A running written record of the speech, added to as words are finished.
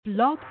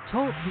Blog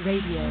Talk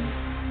Radio.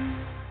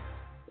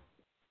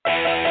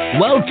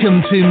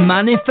 Welcome to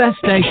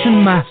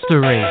Manifestation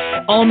Mastery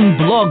on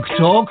Blog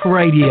Talk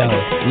Radio.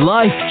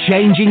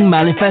 Life-changing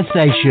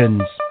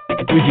manifestations.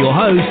 With your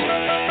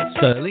host,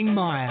 Sterling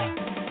Meyer.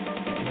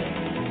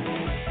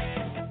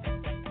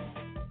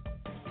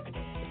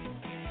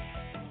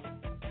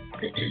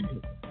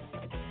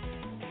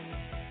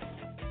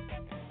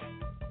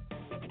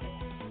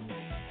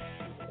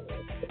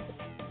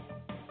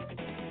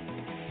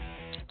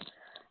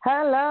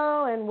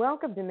 Hello and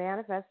welcome to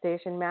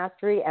Manifestation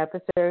Mastery,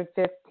 episode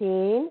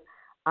 15.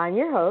 I'm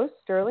your host,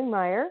 Sterling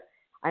Meyer.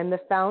 I'm the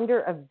founder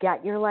of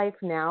Get Your Life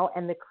Now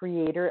and the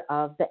creator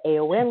of the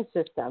AOM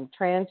system,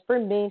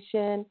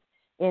 transformation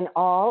in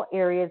all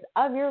areas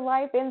of your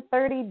life in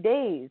 30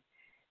 days.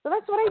 So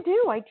that's what I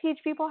do. I teach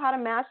people how to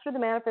master the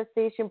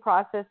manifestation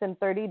process in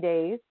 30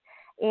 days.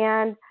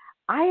 And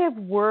I have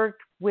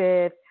worked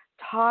with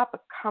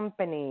top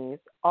companies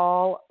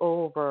all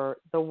over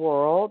the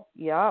world.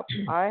 Yep,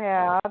 I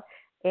have.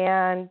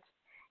 And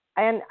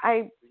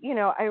I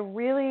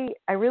really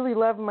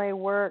love my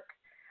work.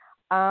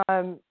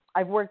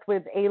 I've worked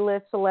with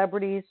A-list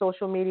celebrities,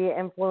 social media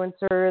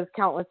influencers,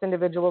 countless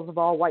individuals of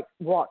all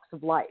walks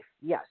of life.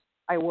 Yes,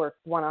 I work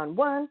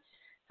one-on-one,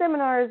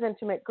 seminars,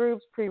 intimate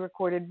groups,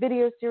 pre-recorded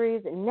video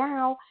series, and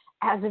now,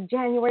 as of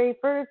January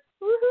 1st,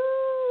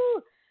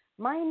 woohoo!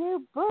 My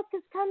new book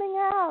is coming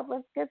out.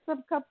 Let's get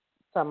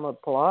some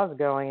applause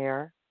going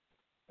here.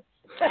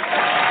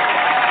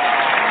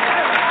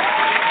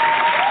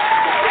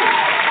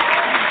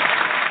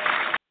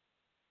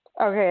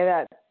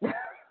 Okay,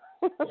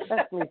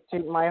 that's me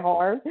tooting my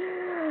horn.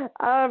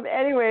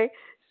 Anyway,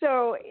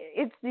 so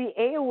it's the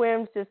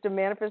AOM system,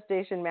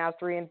 Manifestation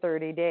Mastery in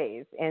 30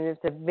 Days, and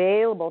it's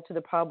available to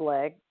the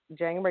public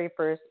January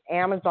 1st,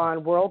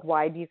 Amazon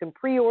worldwide. You can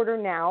pre-order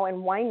now,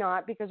 and why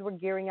not? Because we're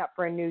gearing up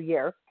for a new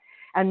year.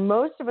 And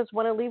most of us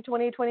want to leave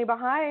 2020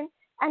 behind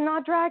and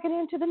not drag it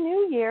into the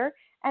new year.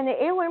 And the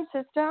AOM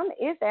system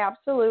is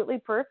absolutely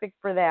perfect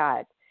for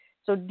that.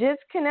 So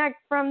disconnect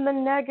from the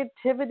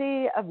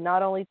negativity of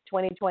not only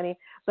 2020,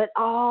 but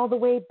all the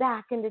way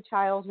back into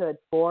childhood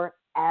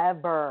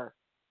forever.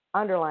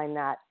 Underline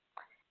that.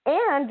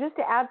 And just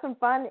to add some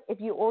fun,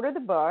 if you order the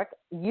book,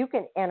 you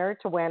can enter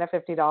to win a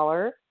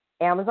 $50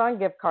 Amazon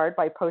gift card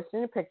by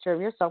posting a picture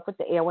of yourself with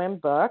the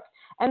AOM book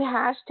and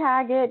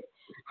hashtag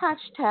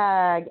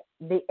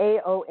the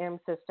AOM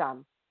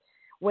system.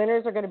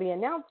 Winners are going to be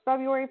announced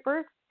February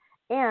 1st.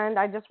 And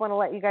I just want to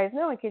let you guys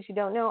know, in case you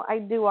don't know, I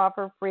do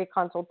offer free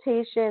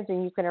consultations,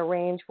 and you can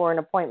arrange for an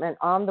appointment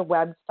on the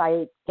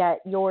website,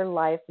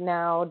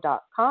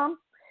 getyourlifenow.com.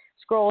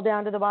 Scroll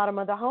down to the bottom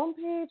of the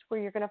homepage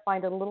where you're going to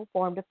find a little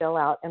form to fill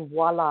out, and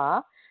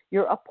voila,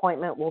 your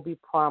appointment will be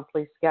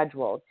promptly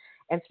scheduled.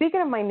 And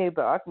speaking of my new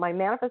book, my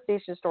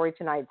manifestation story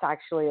tonight is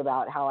actually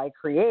about how I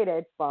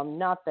created from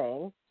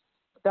nothing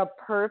the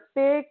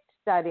perfect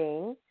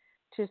setting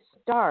to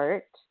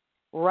start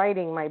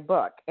writing my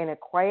book in a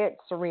quiet,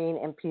 serene,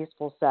 and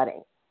peaceful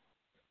setting.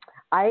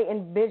 I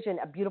envision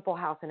a beautiful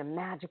house in a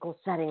magical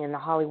setting in the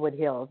Hollywood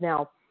Hills.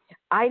 Now,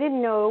 I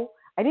didn't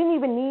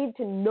even need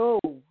to know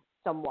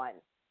someone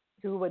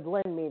who would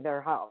lend me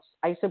their house.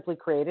 I simply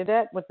created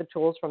it with the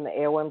tools from the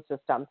AOM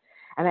system.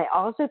 And I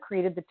also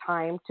created the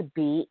time to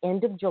be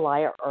end of July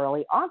or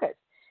early August.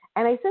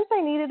 And since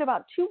I needed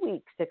about 2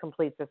 weeks to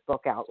complete this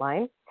book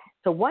outline,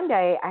 so one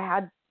day I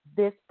had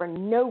this for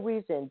no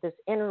reason, this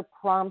inner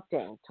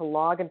prompting to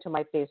log into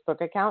my Facebook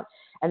account.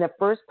 And the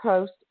first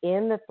post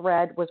in the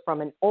thread was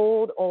from an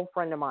old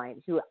friend of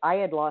mine who I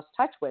had lost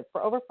touch with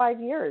for over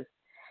 5 years.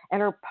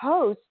 And her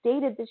post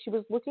stated that she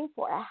was looking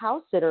for a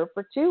house sitter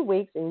for 2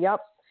 weeks. And yep,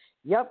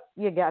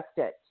 you guessed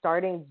it,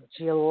 starting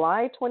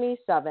July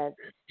 27th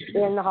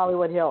in the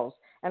Hollywood Hills.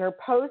 And her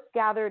post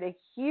gathered a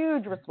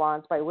huge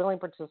response by willing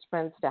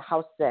participants to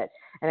house sit.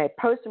 And I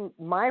posted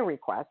my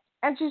request,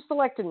 and she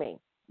selected me.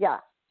 Yeah.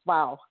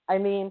 Wow. I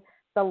mean,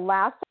 the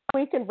last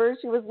time we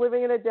conversed, she was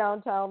living in a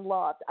downtown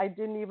loft. I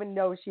didn't even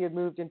know she had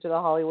moved into the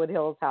Hollywood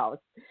Hills house.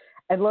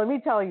 And let me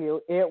tell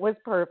you, it was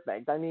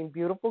perfect. I mean,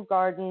 beautiful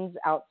gardens,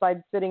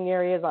 outside sitting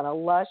areas on a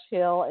lush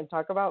hill, and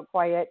talk about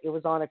quiet, it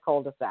was on a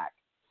cul-de-sac.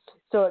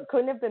 So it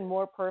couldn't have been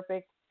more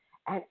perfect.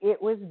 And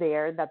it was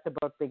there that the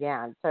book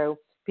began. So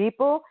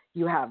people,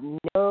 you have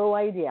no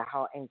idea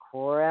how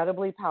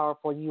incredibly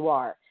powerful you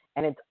are.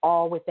 And it's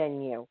all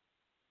within you.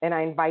 And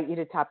I invite you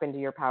to tap into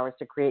your powers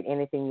to create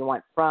anything you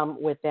want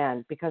from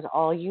within, because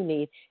all you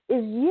need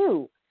is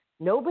you,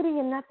 nobody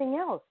and nothing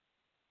else.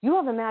 You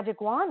have a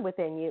magic wand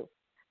within you,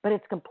 but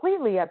it's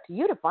completely up to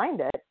you to find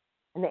it,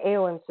 and the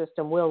AOM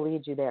system will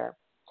lead you there.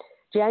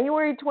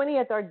 January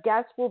 20th, our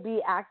guest will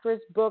be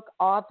actress, book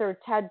author,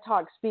 TED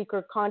Talk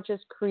speaker, conscious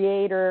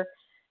creator,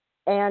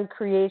 and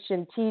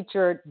creation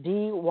teacher,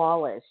 Dee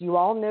Wallace. You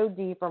all know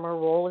Dee from her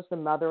role as the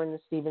mother in the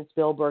Steven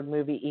Spielberg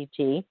movie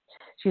E.T.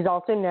 She's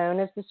also known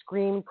as the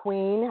Scream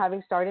Queen,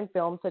 having starred in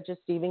films such as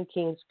Stephen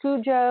King's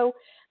Cujo,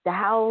 The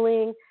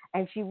Howling,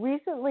 and she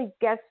recently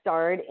guest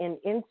starred in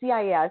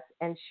NCIS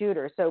and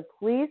Shooter. So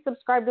please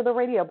subscribe to the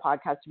radio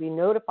podcast to be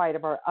notified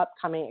of our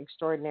upcoming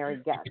extraordinary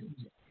guests.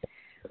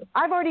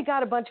 I've already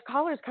got a bunch of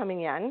callers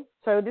coming in,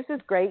 so this is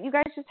great. You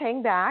guys just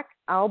hang back.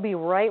 I'll be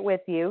right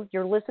with you.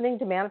 You're listening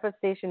to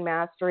Manifestation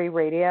Mastery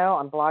Radio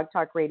on Blog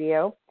Talk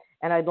Radio,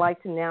 and I'd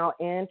like to now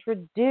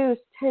introduce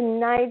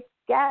tonight's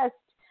guest.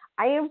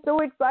 I am so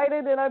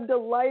excited and I'm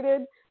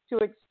delighted to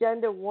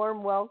extend a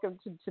warm welcome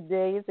to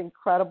today's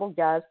incredible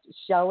guest,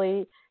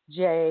 Shelly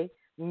J.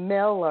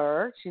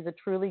 Miller. She's a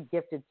truly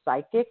gifted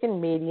psychic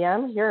and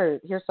medium.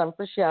 Here's some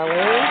for Shelly.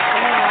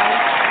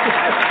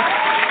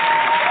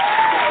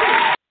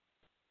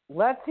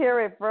 Let's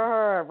hear it for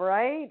her,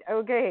 right?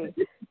 Okay.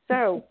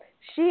 So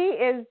she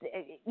is,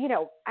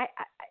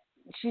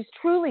 she's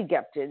truly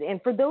gifted.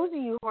 And for those of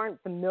you who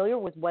aren't familiar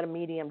with what a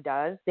medium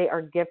does, they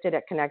are gifted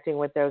at connecting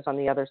with those on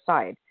the other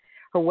side.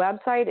 Her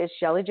website is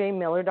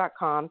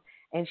shellyjmiller.com,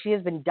 and she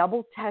has been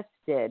double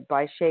tested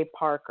by Shay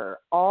Parker.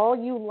 All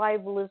you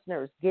live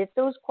listeners, get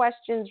those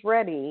questions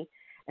ready,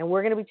 and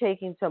we're going to be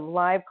taking some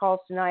live calls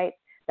tonight.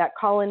 That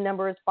call-in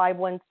number is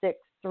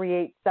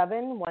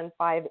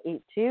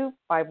 516-387-1582,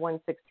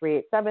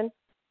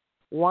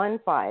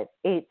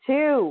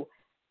 516-387-1582.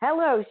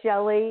 Hello,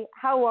 Shelly.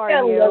 How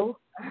are you?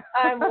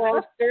 I'm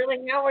well,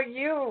 Sterling. How are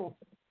you?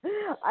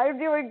 I'm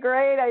doing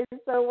great. I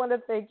so want to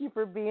thank you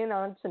for being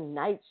on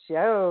tonight's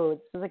show.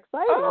 This is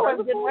exciting. Oh,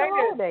 I'm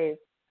delighted. Yay.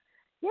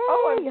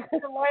 Oh, I'm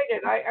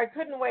delighted. I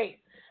couldn't wait.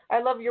 I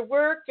love your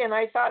work, and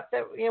I thought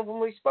that when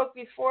we spoke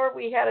before,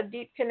 we had a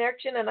deep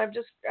connection, and I'm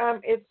just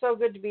it's so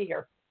good to be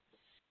here.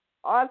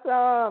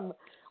 Awesome.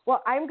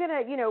 Well, I'm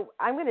gonna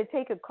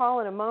take a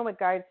call in a moment,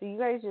 guys. So you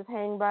guys just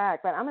hang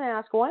back. But I'm gonna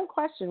ask one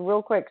question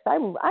real quick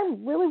because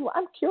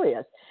I'm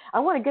curious. I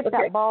want to get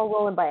that ball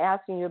rolling by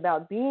asking you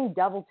about being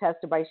double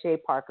tested by Shay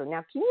Parker.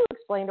 Now, can you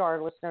explain to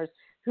our listeners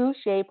who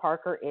Shay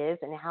Parker is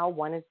and how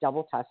one is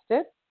double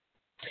tested?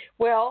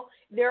 Well,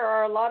 there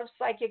are a lot of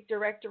psychic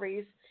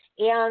directories,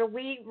 and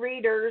we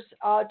readers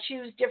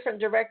choose different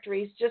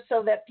directories just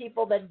so that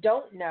people that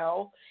don't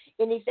know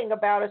anything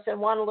about us and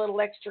want a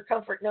little extra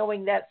comfort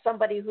knowing that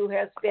somebody who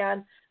has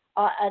been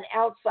an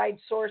outside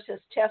source has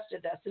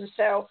tested us. And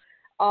so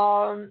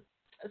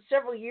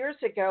several years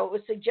ago, it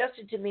was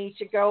suggested to me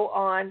to go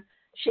on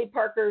Shay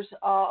Parker's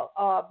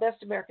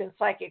Best American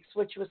Psychics,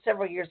 which was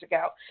several years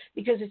ago,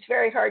 because it's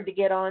very hard to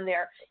get on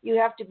there. You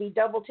have to be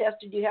double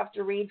tested. You have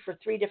to read for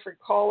 3 different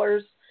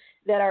callers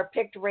that are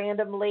picked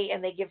randomly,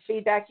 and they give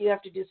feedback. You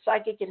have to do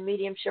psychic and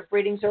mediumship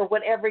readings or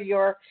whatever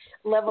your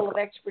level of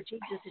expertise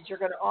is that you're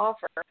going to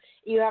offer.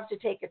 You have to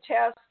take a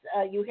test.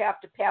 You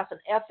have to pass an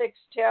ethics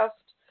test,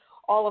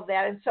 all of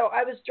that. And so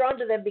I was drawn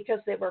to them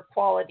because they were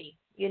quality,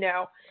 and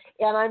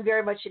I'm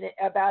very much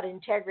about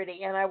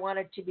integrity, and I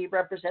wanted to be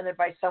represented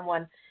by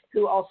someone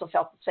who also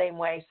felt the same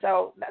way.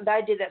 So I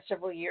did that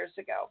several years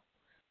ago.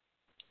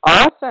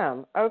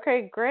 Awesome.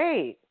 Okay,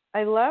 great.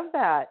 I love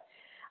that.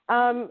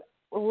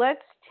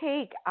 Let's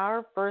take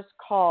our first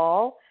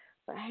call.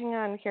 Hang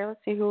on here.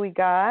 Let's see who we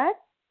got.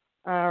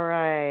 All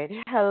right.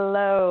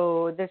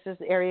 Hello. This is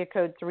area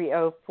code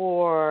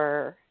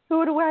 304.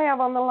 Who do I have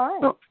on the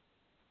line? Oh,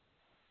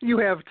 you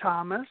have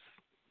Thomas.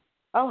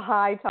 Oh,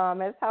 hi,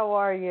 Thomas. How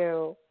are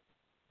you?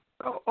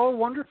 Oh,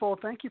 wonderful.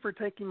 Thank you for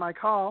taking my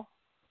call.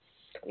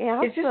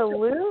 Yeah,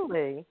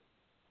 absolutely.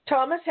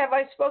 Thomas, have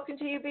I spoken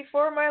to you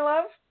before, my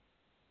love?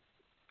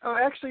 Oh,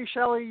 actually,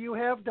 Shelly, you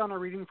have done a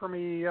reading for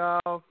me.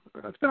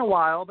 It's been a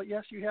while, but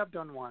yes, you have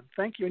done one.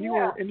 Thank you,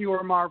 and you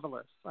were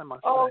marvelous, I must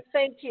say. Oh,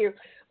 thank you.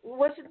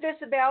 Wasn't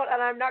this about?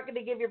 And I'm not going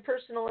to give your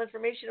personal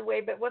information away,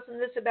 but wasn't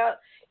this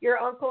about your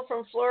uncle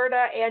from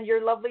Florida and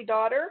your lovely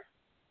daughter?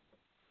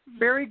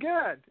 Very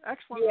good,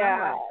 excellent.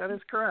 Yeah, that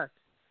is correct.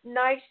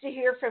 Nice to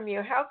hear from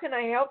you. How can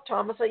I help,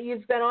 Thomas?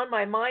 You've been on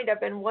my mind.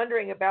 I've been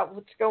wondering about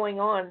what's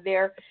going on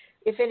there.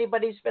 If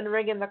anybody's been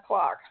ringing the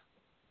clock.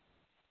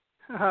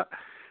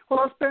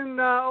 Well, it's been,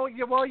 all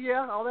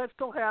that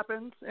still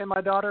happens, and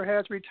my daughter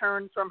has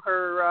returned from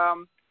her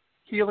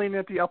healing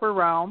at the upper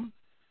realm,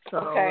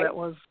 so that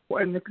was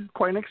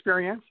quite an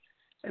experience.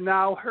 And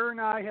now her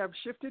and I have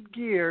shifted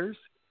gears,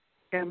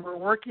 and we're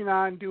working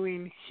on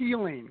doing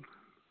healing.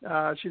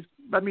 She's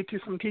led me to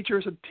some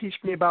teachers who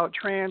teach me about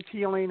trance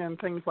healing and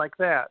things like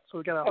that, so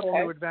we got a whole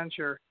new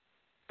adventure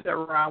that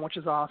we're on, which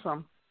is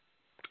awesome.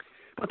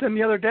 But then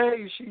the other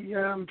day, she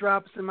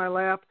drops in my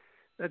lap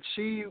that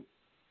she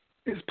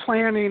is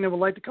planning and would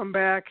like to come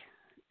back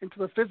into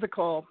the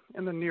physical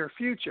in the near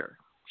future.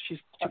 She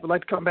would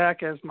like to come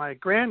back as my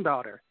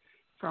granddaughter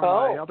from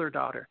my other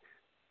daughter.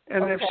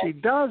 And if she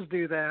does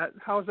do that,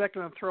 how is that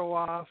going to throw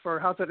off, or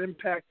how does that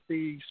impact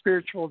the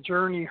spiritual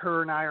journey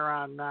her and I are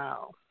on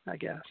now, I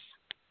guess?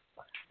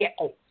 Yeah,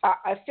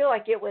 I feel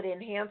like it would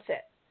enhance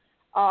it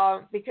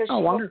because she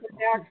will come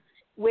back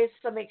with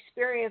some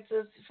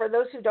experiences. For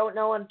those who don't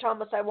know, and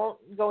Thomas, I won't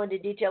go into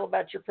detail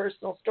about your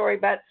personal story,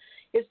 but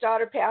his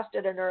daughter passed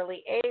at an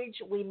early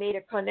age. We made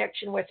a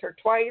connection with her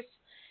twice.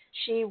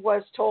 she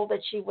was told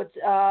that she would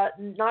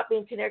not be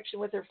in connection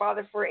with her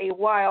father for a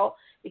while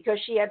because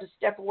she had to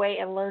step away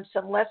and learn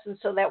some lessons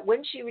so that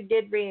when she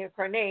did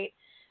reincarnate,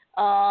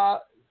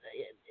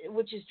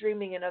 which is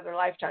dreaming another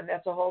lifetime,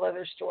 that's a whole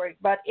other story.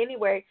 But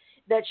anyway,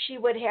 that she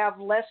would have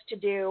less to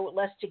do,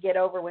 less to get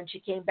over when she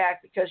came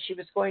back because she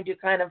was going to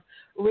kind of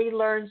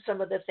relearn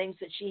some of the things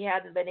that she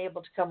hadn't been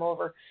able to come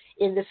over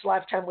in this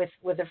lifetime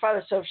with her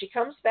father. So if she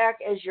comes back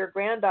as your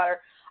granddaughter,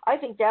 I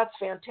think that's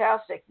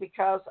fantastic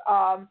because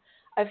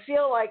I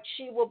feel like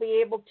she will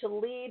be able to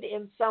lead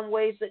in some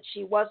ways that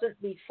she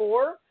wasn't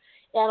before.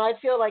 And I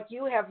feel like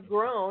you have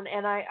grown,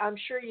 and I'm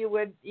sure you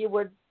would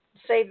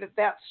say that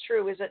that's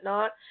true, is it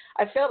not?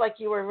 I felt like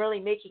you were really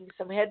making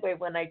some headway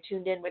when I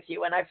tuned in with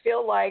you, and I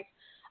feel like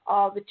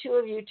the two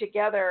of you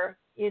together,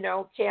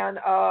 can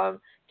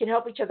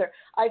help each other.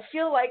 I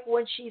feel like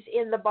when she's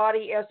in the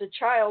body as a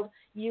child,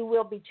 you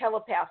will be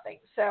telepathing.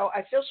 So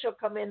I feel she'll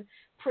come in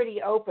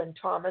pretty open,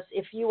 Thomas,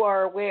 if you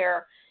are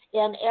aware.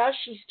 And as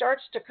she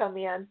starts to come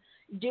in,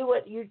 do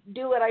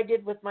what I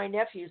did with my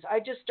nephews. I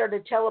just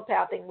started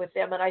telepathing with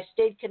them, and I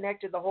stayed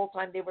connected the whole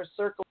time they were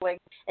circling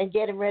and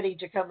getting ready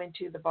to come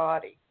into the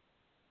body.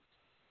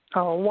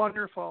 Oh,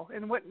 wonderful!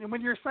 And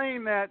when you're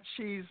saying that,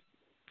 she's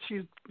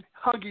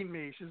hugging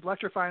me, she's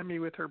electrifying me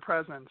with her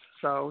presence.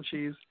 So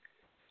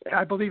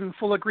I believe, in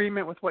full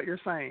agreement with what you're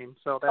saying.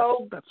 So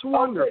that's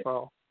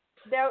wonderful.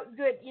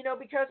 Good,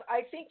 because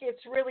I think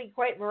it's really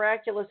quite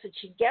miraculous that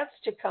she gets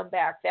to come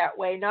back that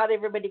way. Not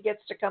everybody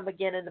gets to come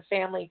again in the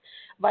family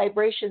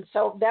vibration.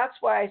 So that's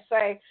why I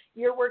say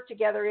your work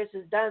together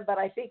isn't done, but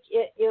I think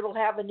it'll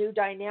have a new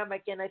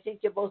dynamic, and I think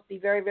you'll both be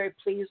very, very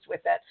pleased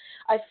with it.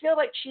 I feel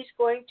like she's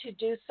going to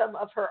do some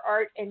of her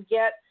art and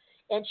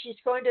she's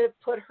going to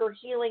put her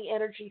healing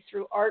energy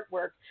through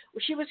artwork.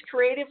 She was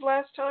creative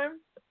last time?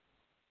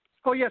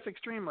 Oh, yes,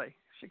 extremely.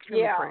 She's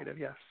extremely creative,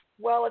 yes.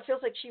 Well, it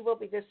feels like she will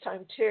be this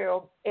time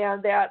too,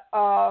 and that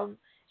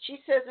she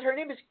says her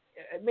name is.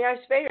 May I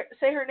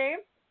say her name?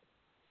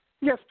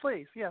 Yes,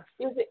 please. Yes.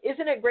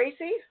 Isn't it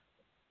Gracie?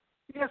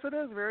 Yes, it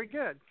is. Very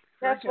good.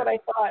 That's what I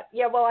thought.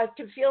 Yeah. Well, I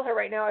can feel her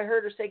right now. I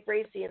heard her say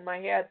Gracie in my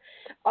head.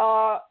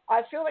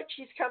 I feel like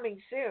she's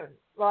coming soon.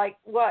 Like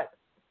what?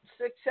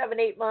 6, 7,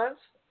 8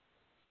 months?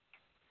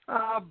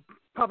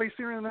 Probably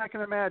sooner than I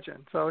can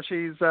imagine. So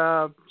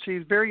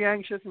she's very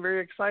anxious and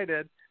very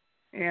excited,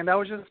 and I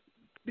was just.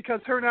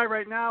 Because her and I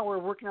right now we're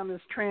working on this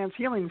trans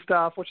healing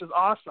stuff, which is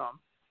awesome.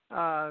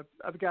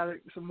 I've got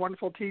some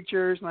wonderful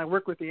teachers, and I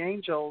work with the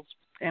angels,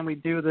 and we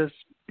do this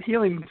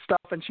healing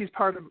stuff. And she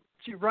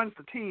runs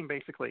the team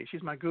basically.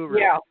 She's my guru.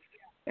 Yeah.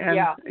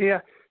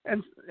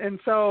 And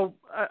so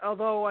I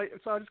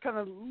was just kind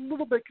of a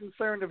little bit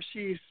concerned if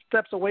she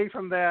steps away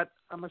from that.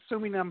 I'm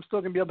assuming I'm still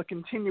going to be able to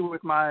continue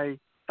with my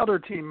other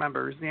team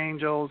members, the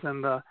angels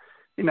and the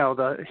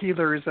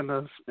healers and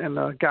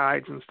the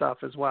guides and stuff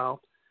as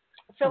well.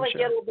 I feel like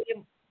it'll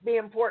be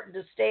important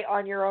to stay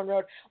on your own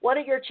road. One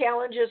of your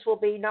challenges will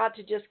be not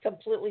to just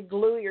completely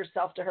glue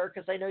yourself to her,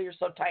 because I know you're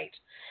so tight,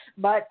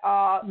 but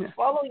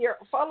follow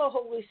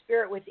Holy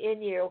Spirit within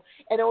you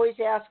and always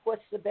ask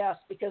what's the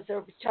best, because there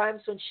will be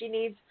times when she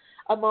needs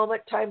a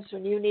moment, times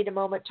when you need a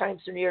moment,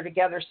 times when you're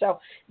together. So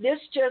this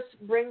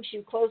just brings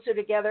you closer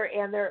together,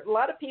 and a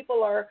lot of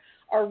people are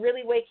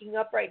really waking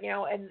up right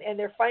now, and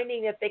they're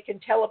finding that they can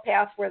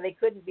telepath where they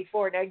couldn't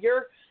before. Now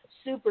you're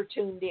super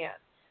tuned in,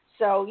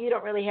 so you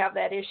don't really have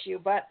that issue,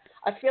 but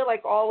I feel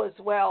like all is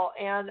well.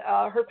 And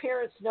her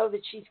parents know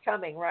that she's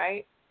coming,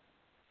 right?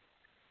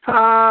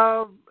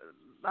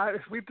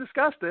 We've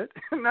discussed it,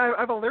 and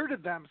I've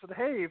alerted them. Said,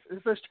 hey,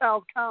 if this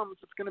child comes,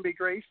 it's going to be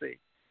Gracie.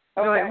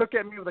 Okay. They look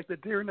at me with like the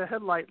deer in the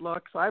headlight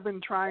look, so I've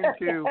been trying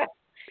to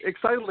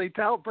excitedly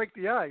break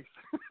the ice.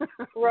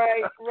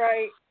 Right.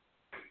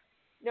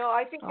 No,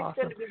 I think it's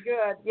going to be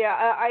good. Yeah,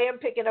 I am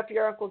picking up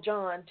your Uncle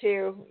John,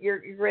 too,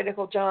 your great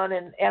Uncle John,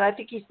 and I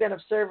think he's been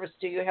of service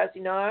to you, has he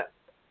not?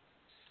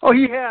 Oh,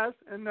 he has,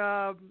 and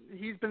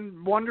he's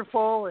been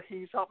wonderful.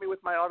 He's helped me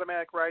with my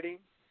automatic writing,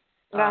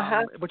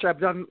 which I've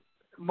done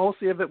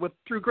mostly of it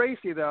through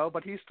Gracie, though,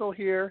 but he's still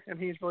here, and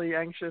he's really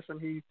anxious, and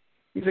he's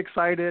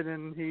excited,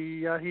 and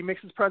he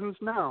makes his presence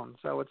known,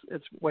 so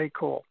it's way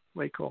cool.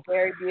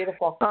 Very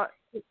beautiful.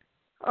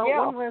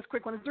 One last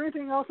quick one. Is there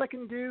anything else I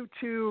can do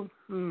to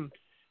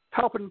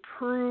help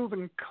improve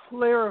and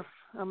clarify,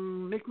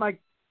 make my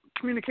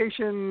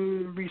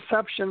communication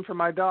reception for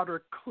my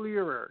daughter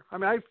clearer? I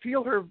mean, I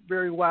feel her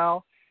very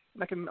well,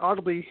 and I can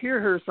audibly hear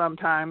her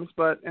sometimes,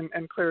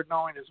 and clear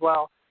knowing as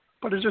well.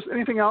 But is there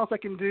anything else I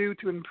can do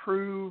to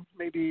improve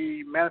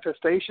maybe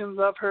manifestations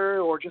of her,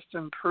 or just to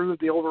improve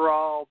the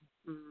overall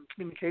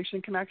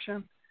communication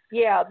connection?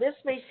 Yeah, this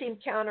may seem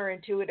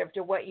counterintuitive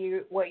to what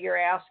you're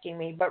asking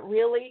me, but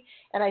really,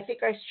 and I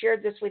think I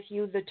shared this with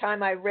you the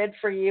time I read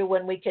for you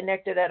when we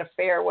connected at a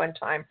fair one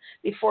time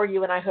before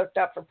you and I hooked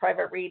up for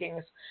private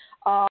readings.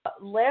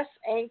 Less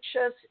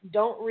anxious,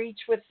 don't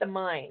reach with the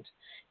mind,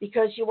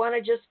 because you want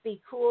to just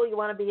be cool. You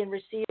want to be in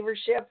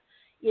receivership.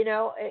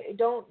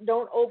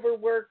 Don't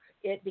overwork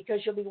it, because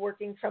you'll be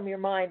working from your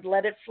mind.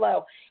 Let it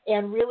flow,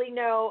 and really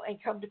know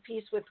and come to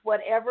peace with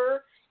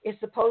whatever is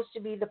supposed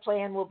to be the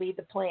plan will be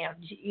the plan.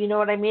 You know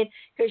what I mean?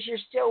 Because you're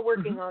still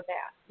working on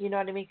that. You know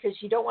what I mean? Because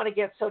you don't want to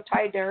get so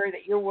tied to her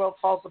that your world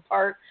falls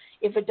apart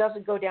if it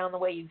doesn't go down the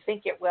way you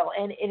think it will.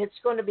 And it's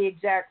going to be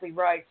exactly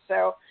right.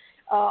 So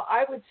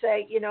I would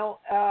say,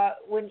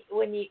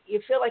 when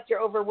you feel like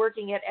you're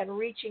overworking it and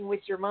reaching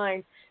with your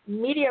mind,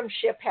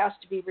 mediumship has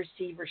to be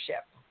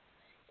receivership.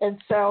 And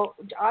so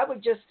I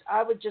would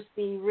just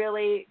be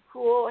really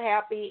cool,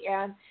 happy,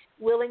 and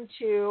willing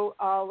to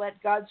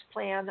let God's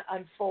plan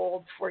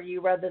unfold for you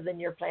rather than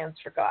your plans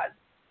for God.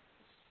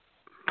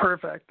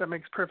 Perfect. That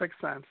makes perfect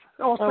sense.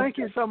 Oh, thank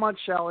you so much,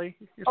 Shelly.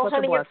 You're such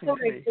honey, a blessing it's so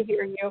to me. nice to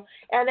hear you.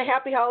 And a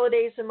happy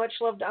holidays and much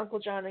love to Uncle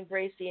John and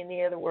Gracie in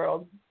the other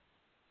world.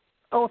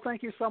 Oh,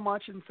 thank you so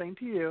much, and same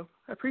to you.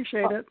 I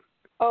appreciate it.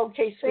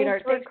 Okay,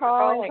 sweetheart. Thanks for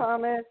calling,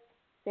 Thomas.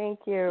 Thank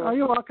you. Oh,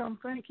 you're welcome.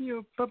 Thank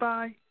you.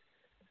 Bye-bye.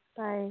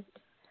 Bye.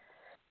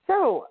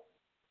 So,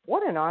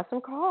 what an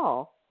awesome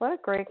call. What a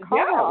great call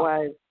that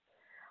was.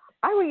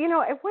 I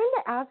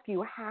wanted to ask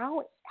you,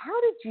 how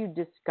did you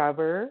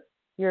discover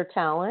your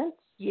talents?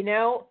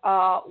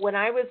 When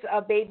I was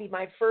a baby,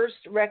 my first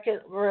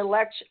recollections,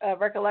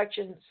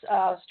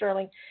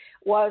 Sterling,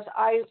 was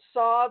I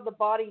saw the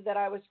body that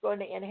I was going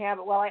to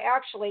inhabit. Well, I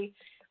actually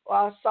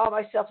saw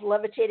myself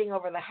levitating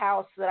over the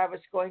house that I was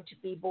going to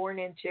be born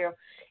into,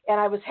 and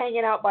I was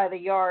hanging out by the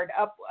yard,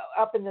 up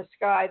in the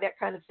sky, that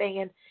kind of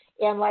thing,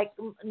 and like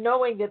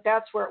knowing that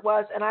that's where it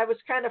was. And I was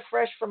kind of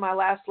fresh from my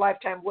last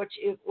lifetime,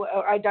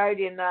 I died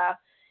in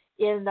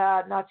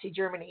Nazi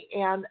Germany,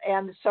 and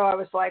so I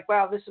was like,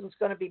 wow, this one's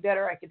going to be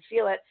better. I could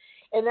feel it.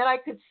 And then I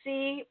could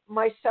see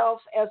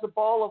myself as a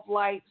ball of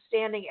light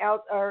standing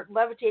out or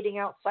levitating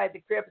outside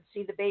the crib and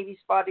see the baby's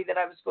body that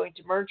I was going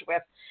to merge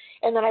with.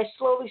 And then I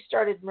slowly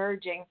started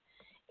merging.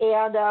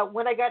 And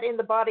when I got in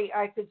the body,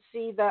 I could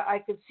see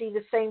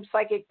the same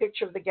psychic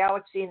picture of the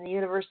galaxy and the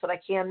universe that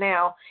I can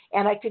now,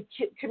 and I could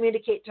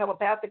communicate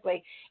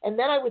telepathically. And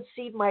then I would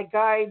see my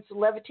guides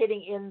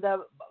levitating in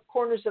the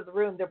corners of the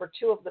room. There were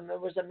two of them. There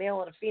was a male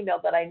and a female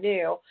that I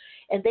knew,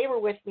 and they were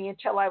with me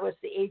until I was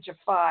the age of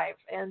 5.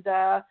 And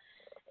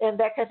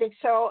that kind of thing.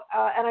 So,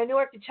 and I knew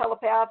I could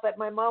telepath, but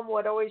my mom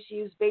would always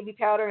use baby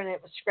powder, and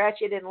it was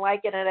scratchy. I didn't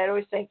like it, and I'd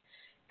always think,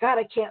 God,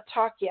 I can't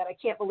talk yet. I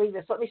can't believe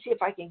this. Let me see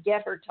if I can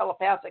get her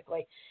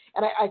telepathically.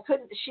 And I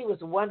couldn't. She was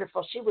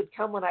wonderful. She would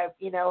come when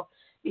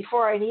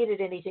before I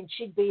needed anything,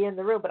 she'd be in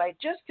the room, but I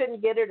just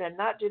couldn't get her to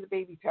not do the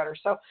baby powder.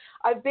 So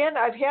I've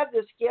had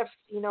this gift,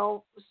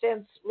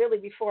 since really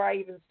before I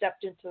even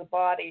stepped into the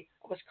body.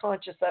 I was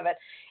conscious of it.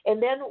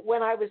 And then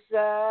when I was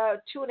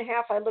 2.5,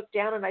 I looked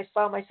down and I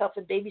saw myself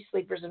in baby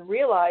sleepers and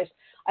realized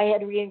I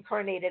had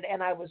reincarnated,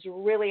 and I was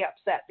really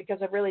upset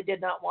because I really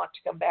did not want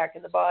to come back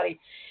in the body.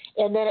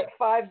 And then at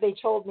 5, they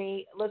told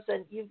me,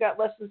 listen, you've got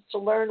lessons to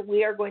learn.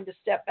 We are going to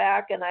step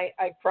back. And I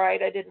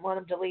cried. I didn't want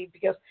them to leave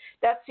because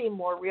that seemed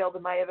more real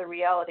than my other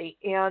reality.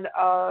 And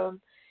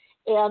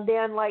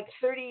then like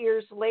 30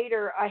 years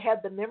later, I had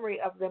the memory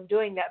of them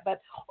doing that.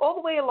 But all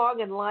the way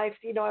along in life,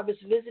 I was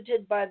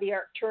visited by the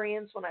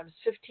Arcturians when I was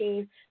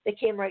 15. They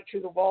came right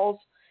through the walls.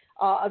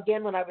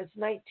 Again, when I was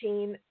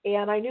 19,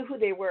 and I knew who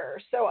they were.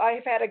 So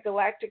I've had a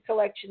galactic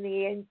collection,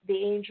 the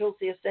angels,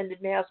 the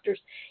ascended masters,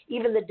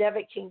 even the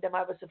Devic Kingdom.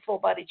 I was a full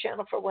body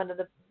channel for one of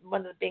the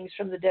beings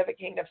from the Devic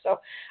Kingdom. So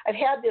I've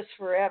had this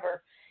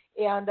forever.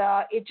 And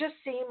it just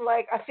seemed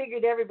like I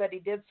figured everybody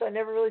did, so I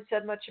never really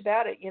said much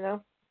about it,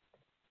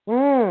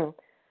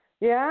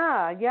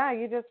 Yeah,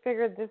 you just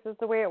figured this is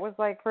the way it was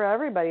like for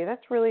everybody.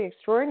 That's really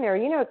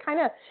extraordinary. It kind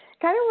of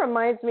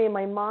reminds me,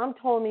 my mom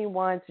told me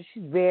once,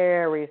 she's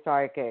very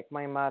psychic,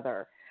 my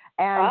mother.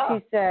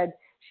 And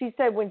she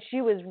said when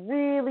she was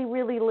really,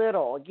 really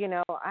little,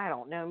 I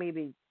don't know,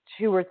 maybe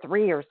 2 or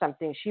 3 or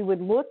something, she would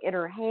look at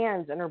her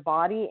hands and her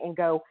body and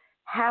go,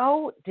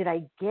 how did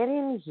I get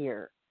in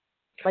here?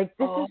 Like,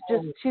 this is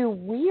just too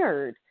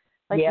weird.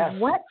 Like,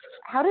 what?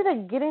 How did I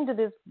get into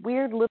this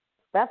weird little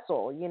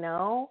vessel,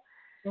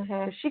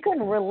 Mm-hmm. She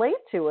couldn't relate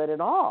to it at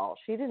all.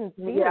 She didn't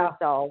see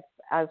herself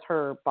as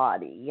her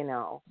body,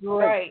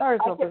 Right. I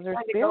kept trying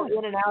to go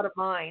in and out of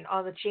mine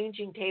on the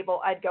changing table.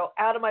 I'd go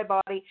out of my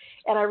body,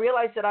 and I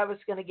realized that I was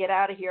going to get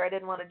out of here. I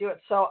didn't want to do it.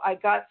 So I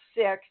got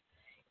sick,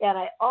 and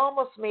I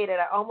almost made it.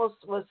 I almost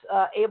was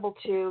able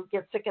to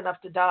get sick enough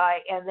to die,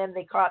 and then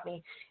they caught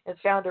me and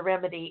found a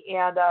remedy.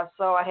 And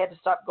so I had to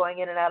stop going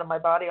in and out of my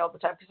body all the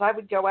time because I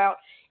would go out.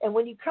 And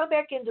when you come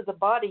back into the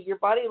body, your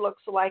body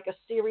looks like a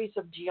series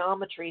of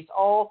geometries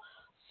all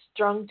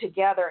strung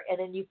together. And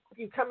then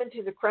you come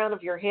into the crown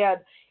of your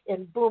head,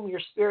 and boom, your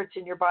spirit's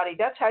in your body.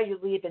 That's how you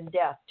leave in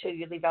death, too.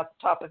 You leave out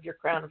the top of your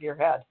crown of your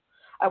head.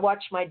 I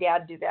watched my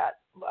dad do that.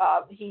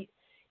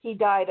 He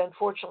died,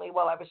 unfortunately,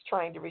 while I was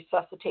trying to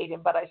resuscitate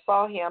him. But I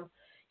saw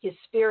his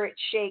spirit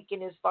shake in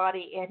his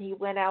body, and he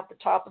went out the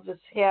top of his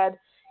head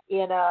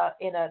in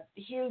a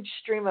huge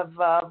stream of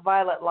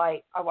violet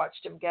light. I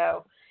watched him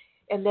go.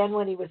 And then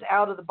when he was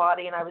out of the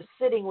body and I was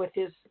sitting with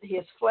his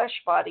flesh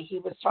body, he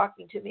was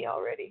talking to me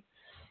already.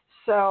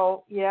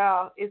 So,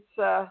 yeah, it's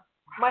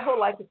my whole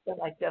life has been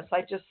like this.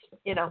 I just,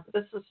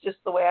 this is just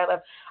the way I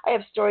live. I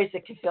have stories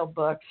that can fill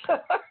books.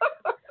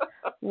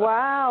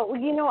 Wow.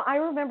 Well, I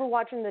remember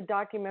watching the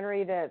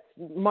documentary that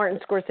Martin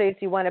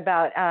Scorsese went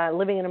about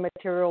living in a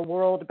material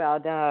world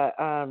about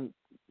the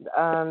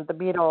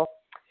Beatle,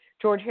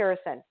 George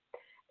Harrison.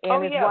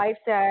 And his wife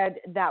said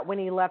that when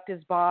he left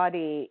his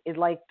body,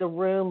 the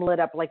room lit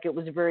up like it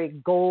was a very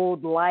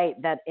gold light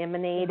that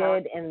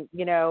emanated and,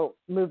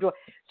 moved away.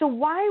 So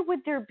why would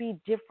there be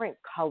different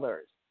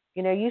colors?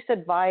 You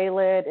said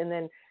violet and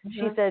then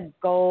she said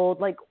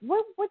gold. Like,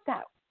 what would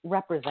that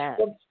represent?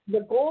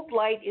 The gold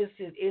light is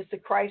the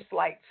Christ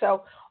light.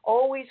 So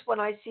always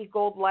when I see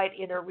gold light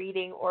in a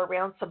reading or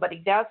around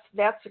somebody, that's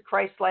the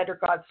Christ light or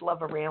God's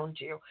love around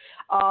you.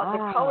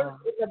 The colors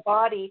in the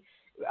body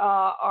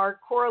are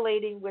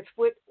correlating with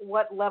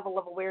what level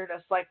of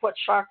awareness, like what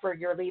chakra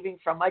you're leaving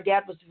from. My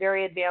dad was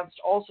very advanced,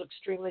 also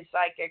extremely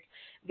psychic,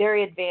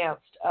 very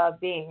advanced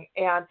being,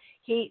 and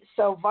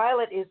so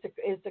violet is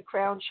the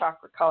crown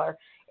chakra color,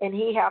 and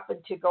he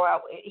happened to go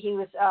out. He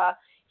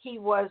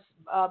was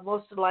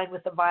most aligned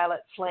with the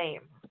violet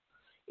flame.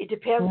 It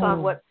depends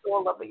on what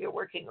soul level you're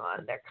working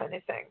on, that kind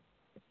of thing.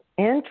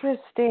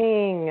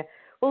 Interesting.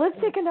 Well, let's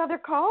take another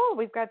call.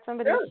 We've got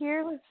somebody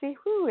here. Let's see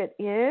who it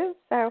is.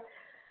 So.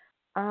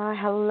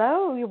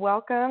 Hello, you're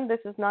welcome.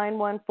 This is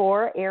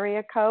 914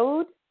 area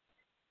code.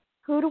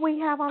 Who do we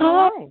have on the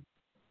line?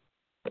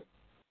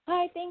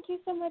 Hi, thank you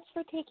so much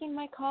for taking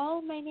my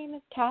call. My name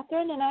is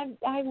Catherine, and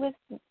I was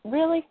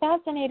really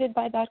fascinated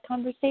by that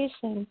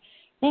conversation.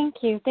 Thank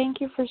you.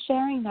 Thank you for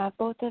sharing that,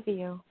 both of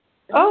you.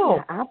 Oh,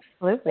 yeah,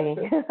 absolutely.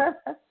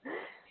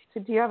 So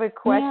do you have a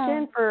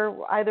question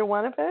for either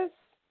one of us?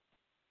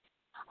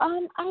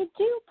 I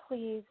do,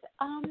 please.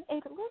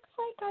 It looks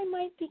like I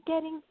might be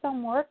getting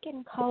some work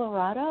in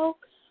Colorado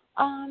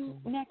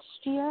next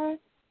year.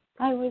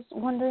 I was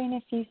wondering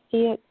if you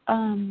see it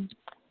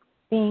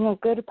being a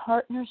good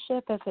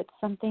partnership, if it's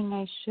something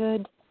I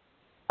should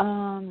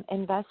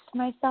invest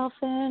myself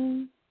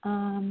in.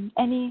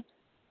 Any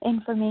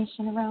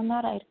information around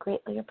that, I'd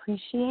greatly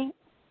appreciate.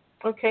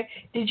 Okay.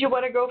 Did you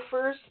want to go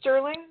first,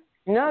 Sterling?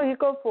 No, you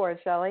go for it,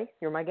 Shelly.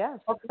 You're my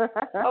guest.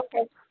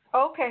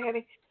 Okay,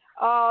 honey.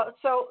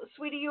 So,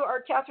 sweetie,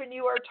 Catherine,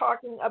 you are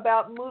talking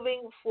about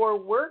moving for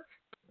work?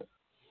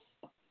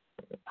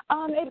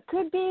 It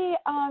could be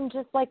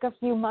just like a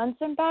few months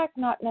and back,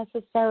 not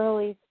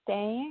necessarily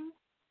staying,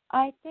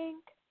 I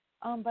think,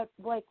 but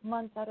like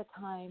months at a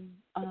time.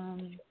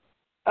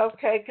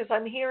 Okay, because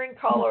I'm hearing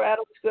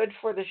Colorado's good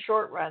for the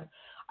short run.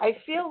 I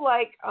feel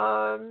like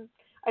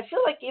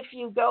if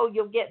you go,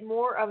 you'll get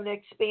more of an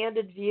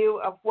expanded view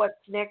of what's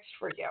next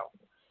for you.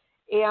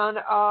 And,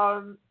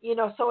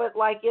 so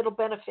it'll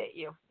benefit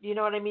you. You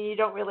know what I mean? You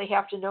don't really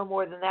have to know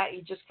more than that.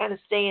 You just kind of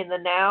stay in the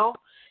now.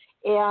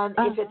 And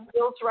if it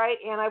feels right,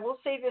 and I will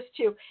say this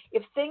too,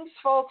 if things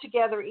fall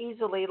together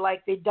easily,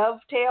 like they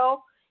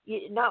dovetail,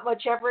 not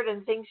much effort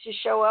and things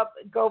just show up,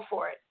 go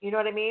for it. You know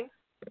what I mean?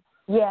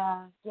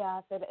 Yeah.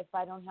 If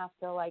I don't have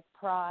to like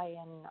pry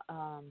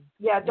and,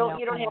 you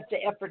don't have to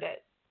effort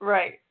it.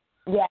 Right.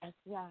 Yes.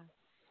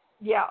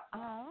 Yeah.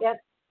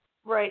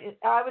 Right.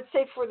 I would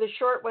say for the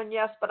short one,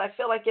 yes, but I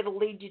feel like it'll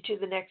lead you to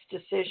the next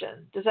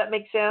decision. Does that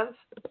make sense?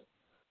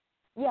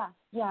 Yeah.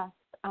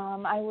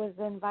 I was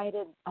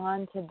invited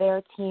onto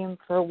their team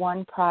for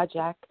one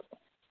project,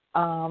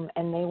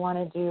 and they want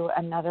to do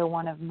another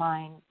one of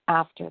mine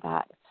after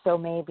that. So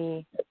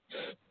maybe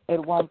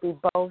it won't be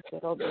both.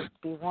 It'll just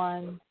be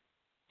one.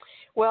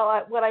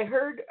 Well, what I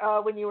heard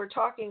when you were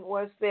talking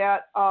was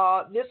that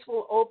this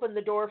will open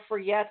the door for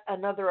yet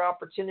another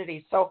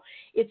opportunity. So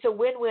it's a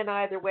win-win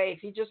either way.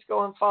 If you just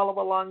go and follow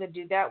along and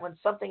do that one,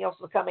 something else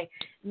will come in.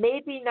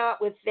 Maybe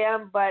not with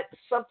them, but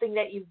something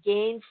that you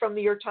gained from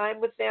your time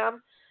with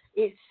them.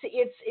 It's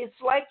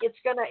like it's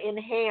going to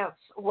enhance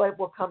what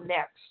will come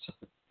next.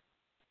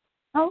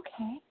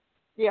 Okay.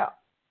 Yeah.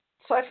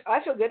 So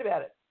I feel good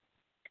about it.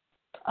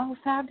 Oh,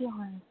 fabulous.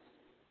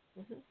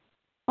 Mm-hmm.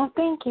 Well,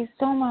 thank you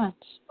so much.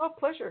 Oh,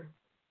 pleasure.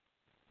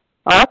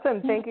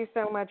 Awesome. Thank you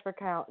so much for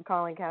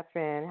calling,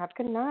 Catherine. Have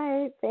a good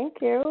night. Thank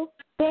you.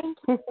 Thank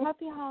you.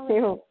 Happy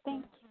holidays.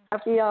 Thank you.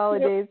 Happy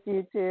holidays to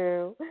you,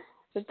 too.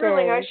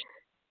 Sterling, I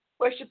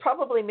should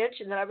probably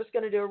mention that I was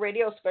going to do a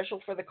radio special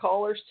for the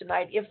callers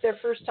tonight if they're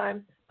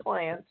first-time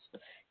clients.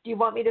 Do you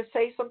want me to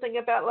say something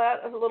about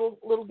that, a little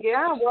gift?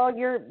 Yeah, well,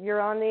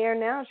 you're on the air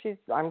now.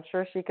 I'm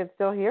sure she could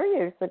still hear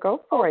you, so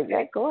go for it.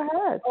 Yeah, go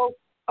ahead. Oh,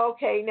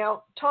 okay.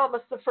 Now,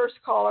 Thomas, the first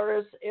caller,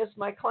 is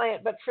my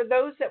client, but for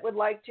those that would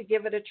like to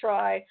give it a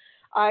try,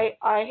 I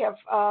have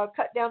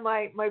cut down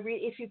my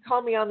if you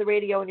call me on the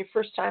radio and you're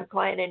first-time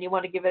client and you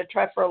want to give it a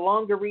try for a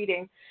longer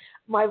reading,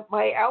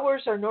 my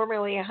hours are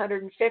normally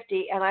 $150,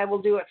 and I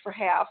will do it for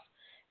half,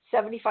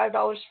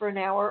 $75 for an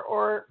hour,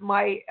 or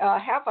my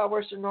half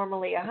hours are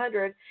normally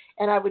 $100,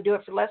 and I would do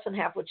it for less than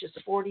half, which is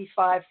 $45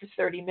 for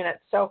 30 minutes.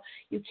 So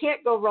you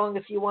can't go wrong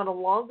if you want a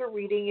longer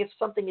reading, if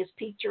something has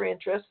piqued your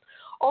interest.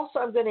 Also,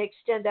 I'm going to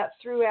extend that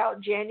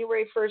throughout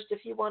January 1st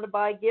if you want to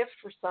buy a gift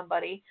for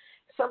somebody.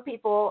 Some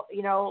people,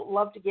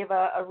 love to give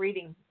a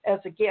reading as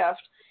a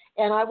gift.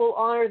 and I will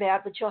honor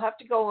that, but you'll have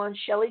to go on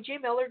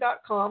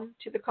shellyjmiller.com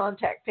to the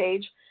contact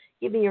page.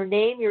 Give me your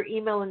name, your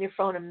email, and your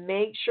phone, and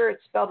make sure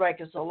it's spelled right,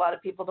 because a lot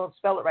of people don't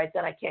spell it right.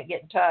 Then I can't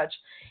get in touch.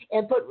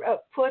 And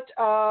put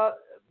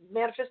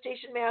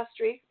Manifestation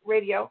Mastery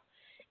Radio,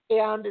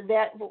 and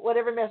that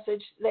whatever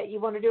message that you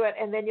want to do it,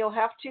 and then you'll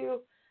have to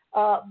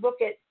book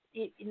it.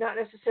 Not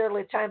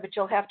necessarily a time, but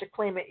you'll have to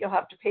claim it. You'll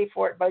have to pay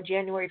for it by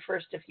January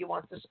 1st if you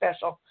want the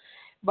special.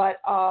 But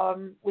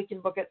we can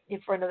book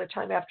it for another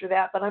time after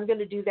that. But I'm going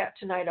to do that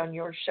tonight on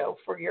your show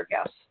for your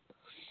guests.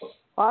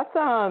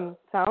 Awesome.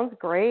 Sounds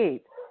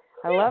great.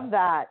 I love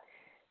that.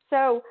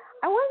 So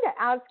I wanted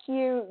to ask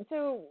you,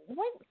 so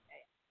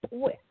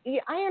what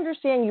I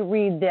understand you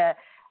read the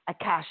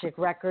Akashic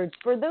Records.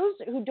 For those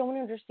who don't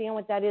understand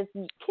what that is,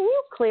 can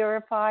you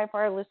clarify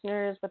for our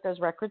listeners what those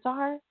records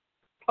are?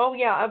 Oh,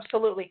 yeah,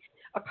 absolutely.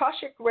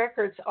 Akashic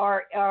Records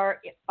are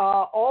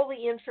all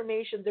the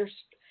information.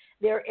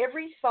 They're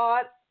every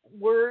thought,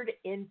 word,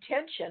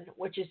 intention,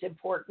 which is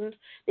important.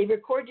 They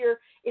record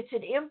it's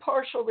an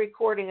impartial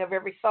recording of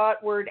every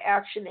thought, word,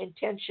 action,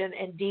 intention,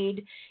 and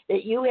deed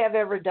that you have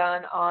ever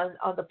done on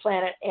the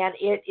planet. And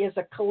it is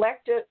a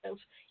collective,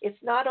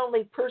 it's not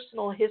only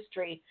personal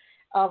history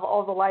of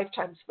all the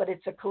lifetimes, but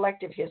it's a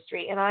collective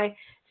history. And I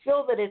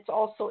feel that it's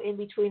also in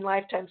between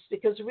lifetimes,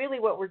 because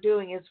really what we're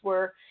doing is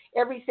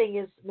everything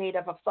is made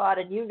up of thought,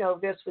 and you know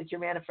this with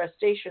your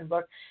manifestation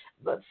book,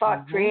 but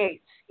thought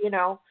creates,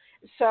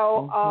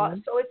 So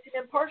so it's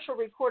an impartial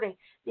recording.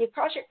 The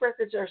Akashic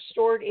Records are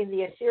stored in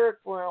the etheric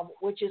realm,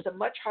 which is a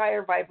much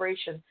higher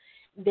vibration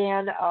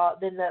than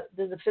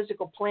the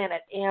physical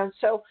planet, and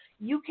so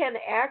you can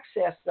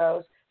access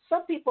those.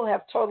 Some people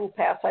have total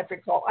past life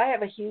recall. I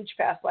have a huge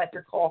past life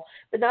recall,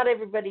 but not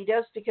everybody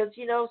does, because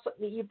you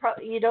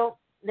don't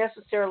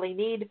necessarily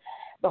need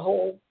the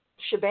whole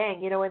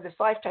shebang, in this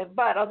lifetime.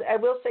 But I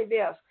will say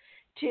this,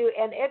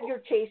 and Edgar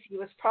Casey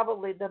was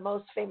probably the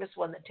most famous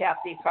one that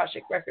tapped the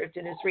Akashic Records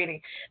in his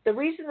reading. The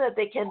reason that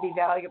they can be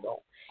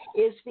valuable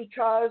is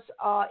because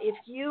if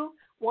you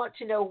want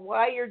to know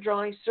why you're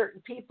drawing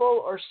certain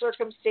people or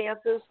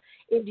circumstances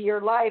into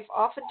your life,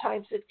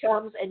 oftentimes it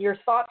comes and your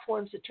thought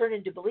forms that turn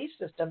into belief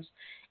systems,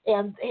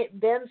 and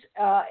then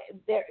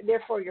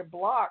therefore your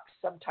blocks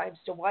sometimes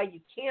to why you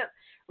can't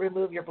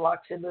remove your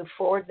blocks and move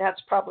forward. And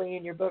that's probably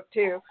in your book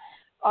too.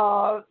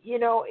 They're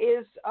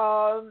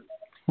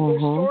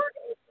stored,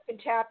 and you can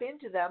tap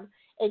into them,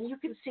 and you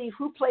can see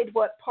who played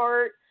what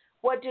part,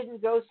 what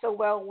didn't go so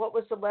well, what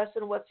was the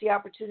lesson, what's the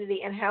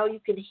opportunity, and how you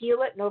can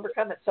heal it and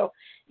overcome it. So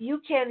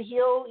you can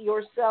heal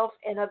yourself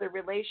and other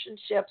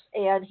relationships,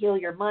 and heal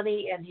your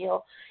money, and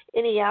heal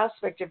any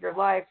aspect of your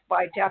life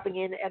by tapping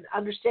in and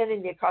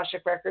understanding the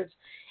Akashic Records.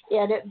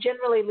 And it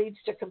generally leads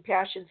to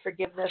compassion,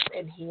 forgiveness,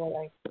 and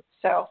healing.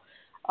 So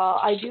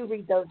I do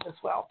read those as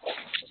well.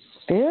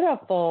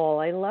 Beautiful.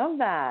 I love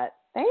that.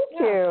 Thank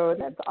you.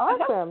 That's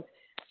awesome.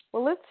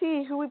 Well, let's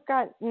see who we've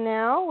got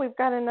now. We've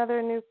got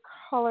another new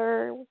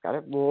caller. We've got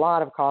a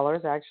lot of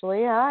callers,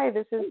 actually. Hi,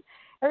 this is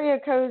area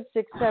code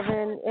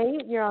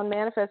 678. You're on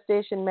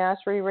Manifestation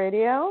Mastery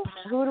Radio.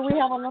 Who do we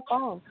have on the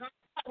phone?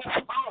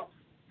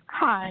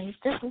 Hi,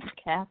 this is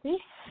Kathy.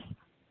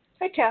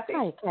 Hi, Kathy.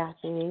 Hi,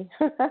 Kathy.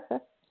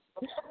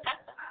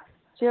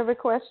 Do you have a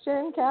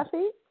question,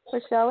 Kathy,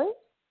 for Shelly?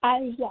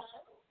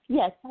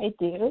 Yes, I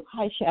do.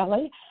 Hi,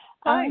 Shelly.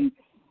 Hi.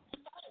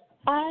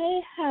 I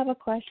have a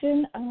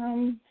question.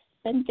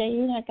 Been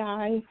dating a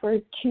guy for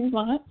 2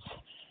 months.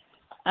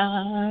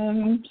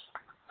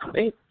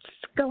 It's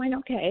going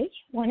okay.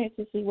 Wanted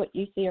to see what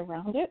you see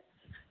around it.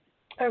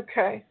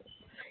 Okay.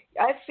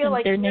 I feel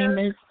like their name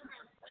is.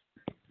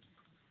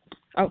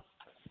 Oh.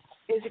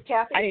 Is it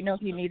Kathy? I didn't know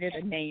if you needed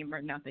a name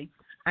or nothing.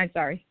 I'm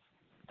sorry.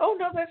 Oh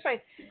no, that's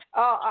fine.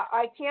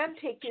 I can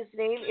take his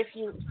name if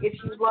you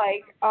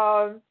like.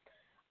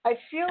 I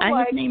feel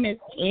like his name is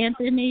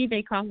Anthony.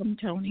 They call him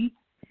Tony.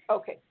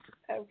 Okay.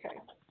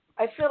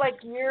 I feel like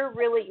you're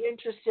really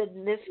interested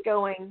in this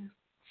going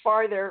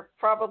farther,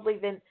 probably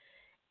than.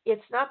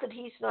 It's not that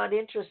he's not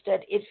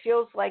interested. It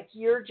feels like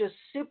you're just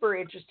super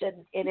interested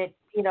in it.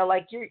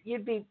 Like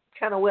you'd be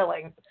kind of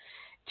willing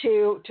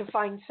to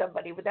find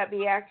somebody. Would that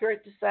be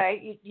accurate to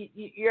say?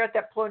 You're at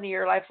that point in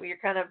your life where you're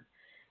kind of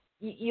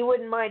you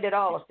wouldn't mind at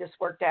all if this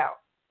worked out.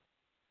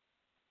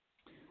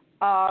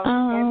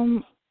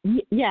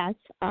 Yes.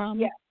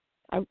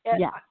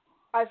 Yeah.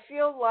 I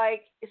feel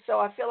like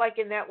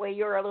in that way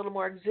you're a little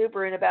more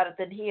exuberant about it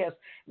than he is.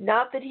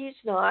 Not that he's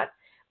not,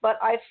 but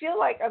I feel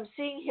like I'm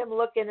seeing him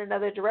look in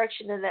another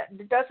direction, and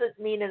that doesn't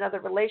mean another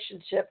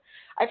relationship.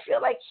 I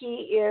feel like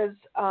he is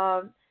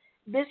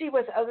busy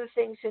with other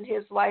things in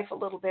his life a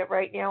little bit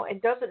right now, and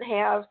doesn't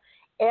have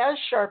as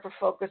sharp a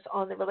focus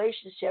on the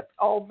relationship,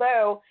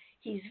 although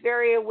he's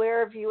very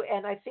aware of you,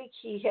 and I think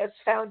he has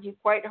found you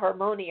quite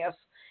harmonious.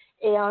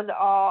 And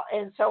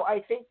so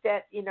I think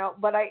that,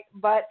 but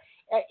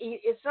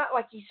it's not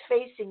like he's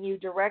facing you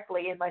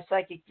directly in my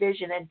psychic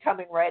vision and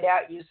coming right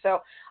at you.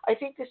 So I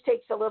think this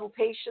takes a little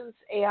patience.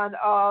 And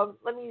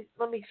let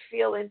me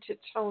feel into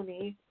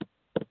Tony.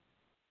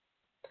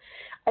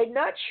 I'm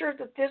not sure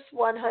that this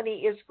one,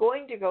 honey, is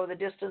going to go the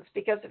distance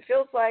because it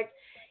feels like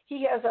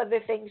he has other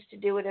things to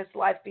do in his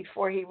life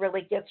before he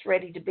really gets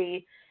ready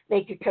to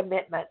make a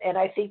commitment. And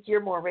I think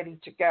you're more ready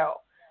to go.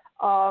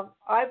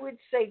 I would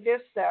say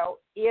this, though,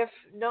 if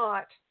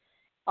not,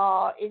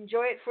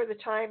 enjoy it for the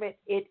time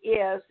it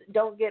is.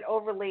 Don't get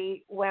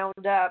overly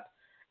wound up.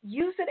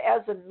 Use it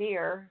as a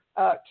mirror,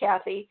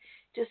 Kathy,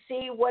 to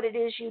see what it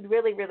is you'd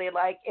really, really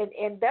like.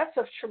 And that's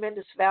of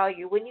tremendous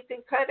value when you can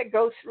kind of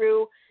go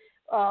through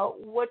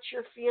what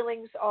your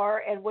feelings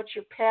are and what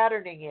your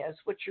patterning is,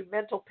 what your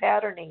mental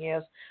patterning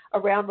is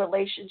around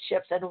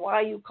relationships and why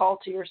you call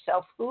to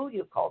yourself, who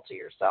you call to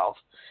yourself.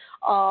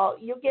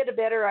 You'll get a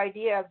better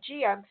idea of,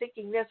 gee, I'm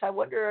thinking this. I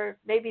wonder if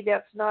maybe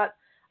that's not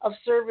of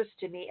service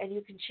to me, and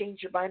you can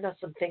change your mind on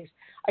some things.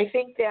 I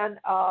think then,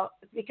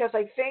 because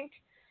I think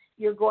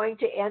you're going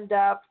to end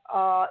up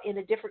in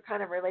a different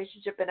kind of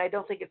relationship, and I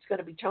don't think it's going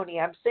to be Tony.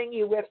 I'm seeing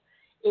you with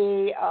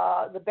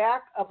the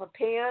back of a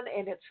pan,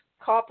 and it's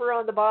copper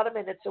on the bottom,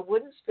 and it's a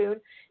wooden spoon.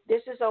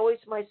 This is always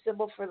my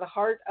symbol for the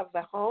heart of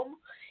the home,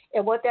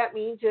 and what that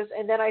means is,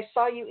 and then I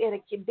saw you in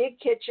a big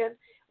kitchen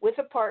with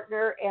a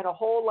partner and a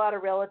whole lot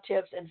of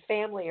relatives and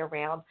family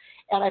around,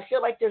 and I feel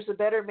like there's a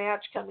better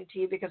match coming to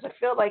you because I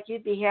feel like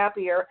you'd be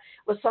happier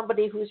with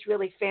somebody who's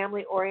really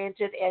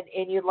family-oriented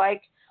and you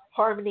like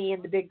harmony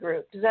in the big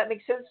group. Does that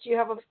make sense? Do you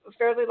have a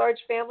fairly large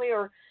family,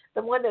 or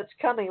the one that's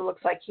coming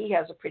looks like he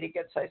has a pretty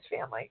good-sized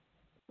family?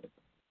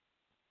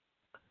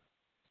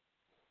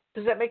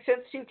 Does that make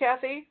sense to you,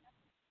 Kathy?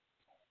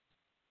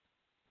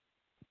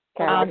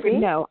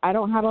 No, I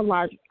don't have a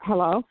large.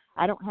 Hello,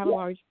 I don't have a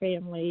large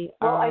family.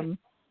 Well,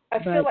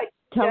 I feel like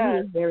Tony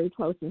is very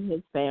close to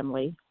his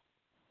family.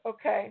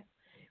 Okay.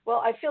 Well,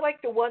 I feel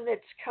like the one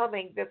that's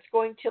coming, that's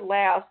going to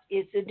last,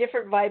 is a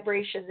different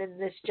vibration than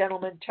this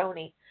gentleman,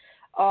 Tony.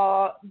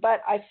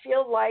 But I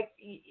feel like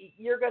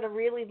you're going to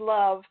really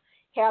love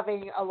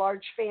having a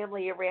large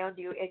family around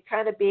you and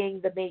kind of being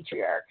the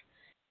matriarch.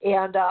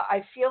 And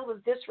I feel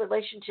that this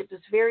relationship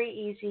is very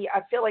easy.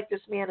 I feel like this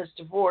man is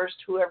divorced,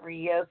 whoever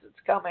he is, it's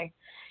coming.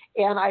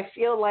 And I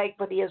feel like,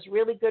 but he has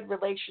really good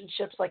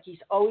relationships, like he's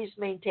always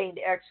maintained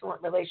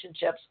excellent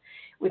relationships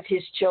with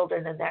his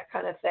children and that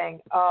kind of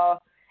thing.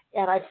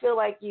 And I feel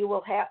like you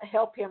will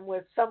help him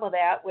with some of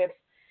that, with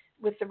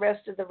the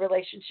rest of the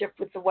relationship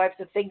with the wife,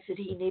 the things that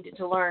he needed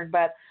to learn.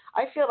 But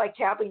I feel like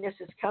happiness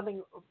is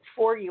coming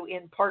for you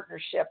in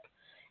partnership.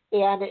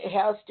 And it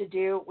has to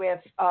do with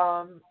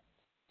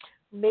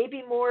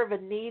maybe more of a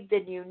need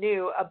than you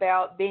knew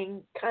about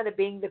being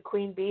the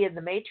queen bee and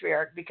the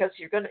matriarch, because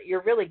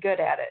you're really good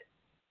at it.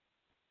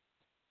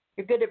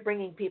 You're good at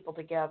bringing people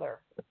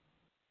together.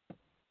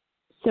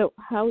 So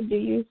how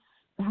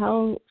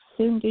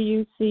soon do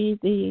you see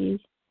the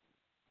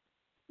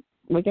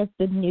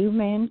new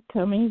man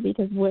coming?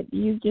 Because what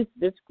you just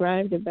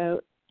described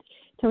about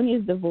Tony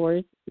is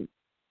divorced.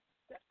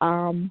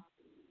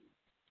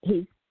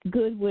 He's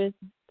good with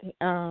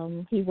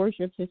he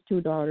worships his two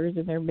daughters,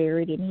 and they're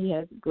married, and he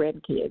has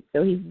grandkids.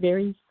 So he's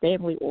very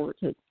family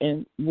oriented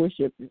and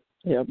worships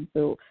them.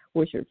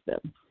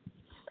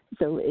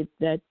 So it's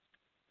that.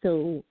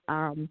 So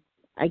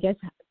I guess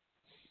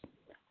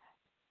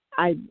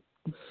I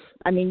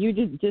mean you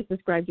just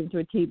described him to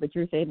a T, but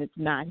you're saying it's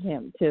not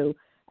him. So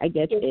I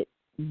guess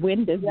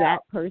when does that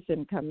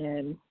person come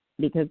in?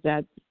 Because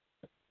that's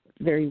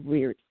very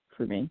weird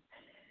for me.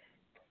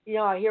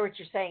 I hear what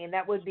you're saying, and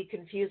that would be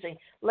confusing.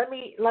 Let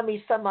me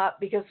sum up,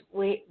 because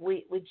we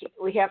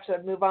have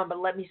to move on, but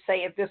let me say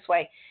it this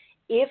way.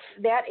 If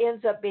that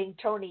ends up being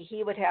Tony,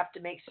 he would have to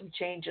make some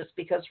changes,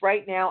 because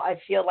right now I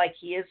feel like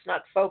he is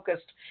not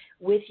focused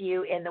with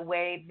you in the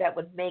way that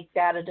would make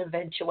that an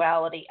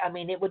eventuality. I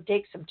mean, it would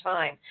take some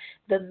time.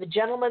 The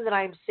gentleman that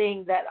I'm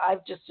seeing that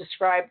I've just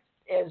described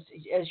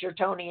as your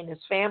Tony and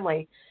his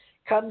family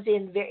comes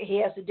in, he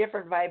has a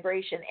different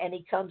vibration, and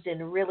he comes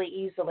in really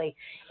easily.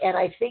 And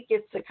I think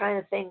it's the kind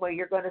of thing where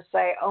you're going to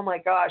say, oh my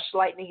gosh,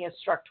 lightning has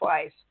struck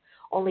twice.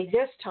 Only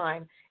this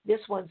time, this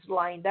one's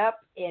lined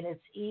up, and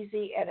it's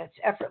easy, and it's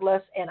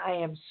effortless, and I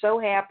am so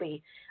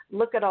happy.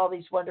 Look at all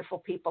these wonderful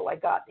people I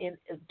got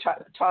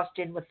tossed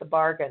in with the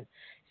bargain.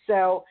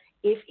 So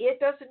if it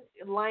doesn't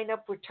line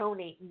up with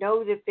Tony,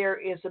 know that there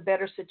is a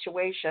better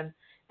situation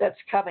that's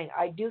coming.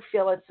 I do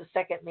feel it's the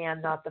second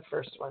man, not the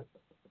first one.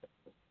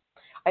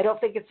 I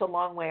don't think it's a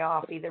long way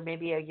off either,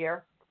 maybe a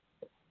year.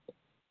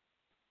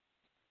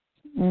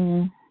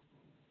 Okay.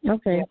 Yeah.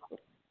 Okay.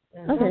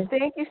 Well,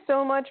 thank you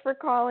so much for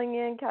calling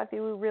in, Kathy.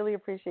 We really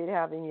appreciate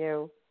having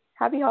you.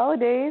 Happy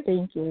holidays.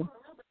 Thank you.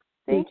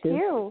 Thank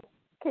you.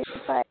 Okay,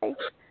 bye.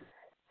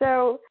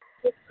 So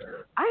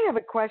I have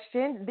a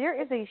question.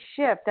 There is a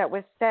ship that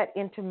was set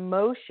into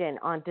motion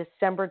on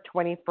December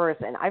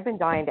 21st, and I've been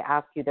dying to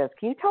ask you this.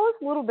 Can you tell us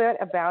a little bit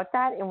about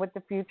that and what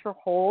the future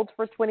holds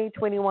for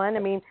 2021? I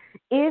mean,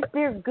 is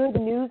there good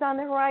news on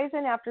the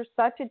horizon after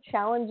such a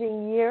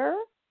challenging year?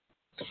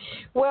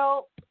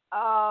 Well,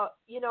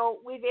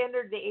 we've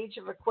entered the age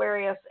of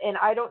Aquarius, and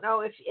I don't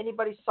know if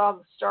anybody saw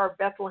the Star of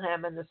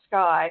Bethlehem in the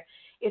sky.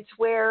 It's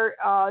where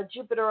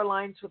Jupiter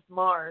aligns with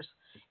Mars.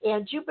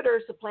 And Jupiter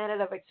is the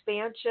planet of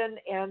expansion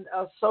and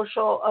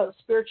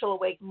spiritual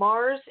awake.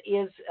 Mars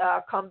is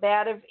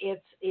combative.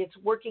 It's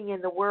working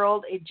in the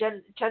world. It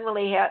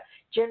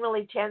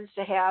generally tends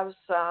to have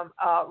some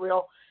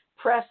real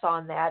press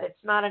on that.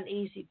 It's not an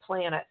easy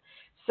planet.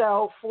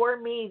 So for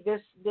me,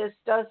 this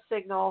does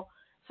signal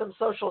some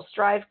social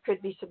strife,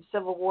 could be some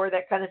civil war,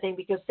 that kind of thing,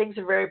 because things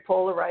are very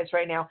polarized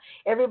right now.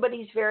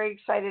 Everybody's very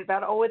excited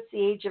about, it's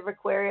the age of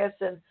Aquarius,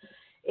 and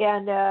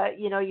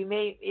you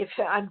may, if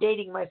I'm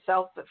dating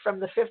myself, but from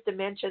the Fifth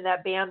Dimension,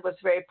 that band was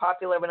very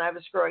popular when I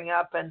was growing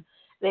up, and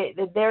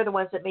they're the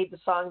ones that made the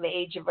song The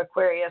Age of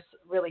Aquarius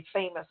really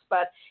famous.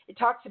 But it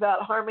talks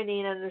about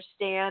harmony and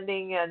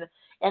understanding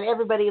and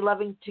everybody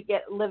living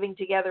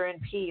together in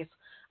peace.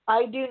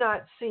 I do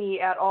not see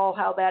at all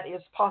how that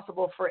is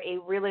possible for a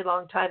really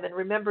long time. And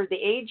remember, the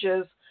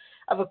ages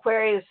of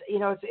Aquarius,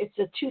 it's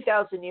a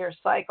 2,000-year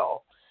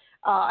cycle.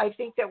 I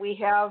think that we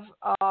have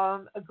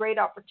a great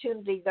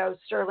opportunity, though,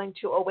 Sterling,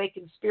 to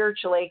awaken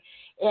spiritually.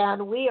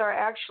 And we are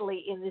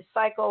actually in the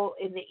cycle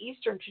in the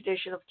Eastern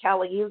tradition of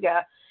Kali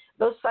Yuga.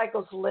 Those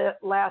cycles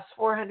last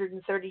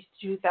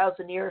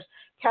 432,000 years.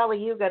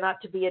 Kali Yuga, not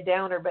to be a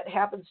downer, but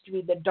happens to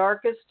be the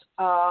darkest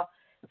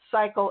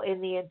cycle in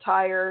the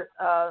entire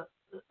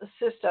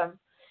system,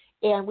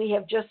 and we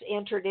have just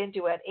entered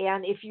into it.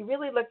 And if you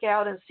really look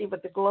out and see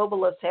what the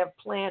globalists have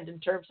planned in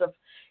terms of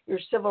your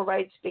civil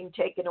rights being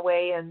taken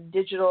away and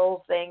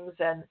digital things,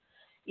 and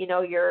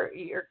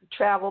your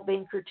travel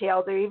being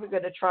curtailed, they're even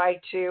going to try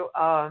to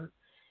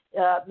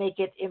make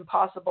it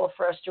impossible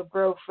for us to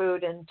grow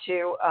food and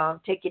to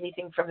take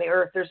anything from the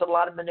earth. There's a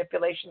lot of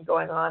manipulation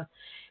going on.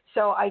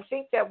 So I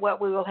think that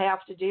what we will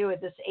have to do at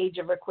this age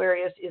of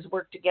Aquarius is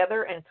work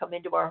together and come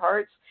into our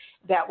hearts.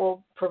 That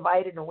will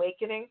provide an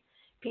awakening.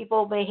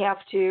 People may have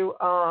to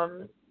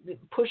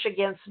push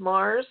against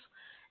Mars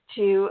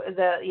to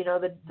the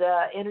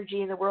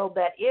energy in the world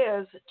that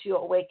is to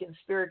awaken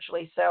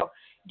spiritually. So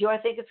do I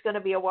think it's going to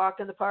be a walk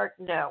in the park?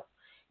 No.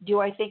 Do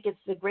I think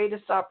it's the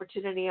greatest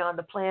opportunity on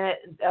the planet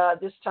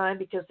this time?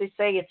 Because they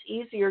say it's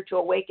easier to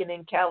awaken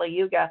in Kali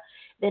Yuga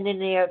than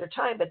any other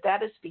time, but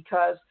that is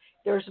because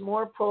there's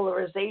more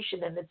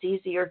polarization, and it's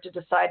easier to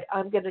decide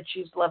I'm going to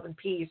choose love and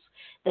peace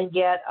than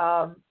get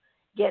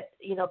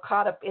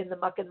caught up in the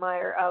muck and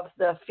mire of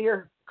the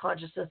fear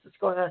consciousness that's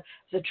going on.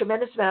 There's a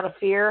tremendous amount of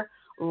fear,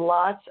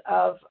 lots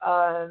of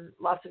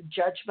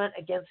judgment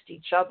against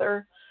each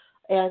other,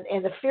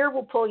 and the fear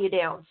will pull you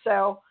down.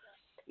 So,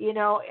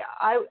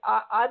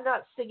 I'm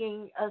not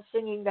singing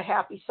the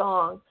happy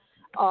song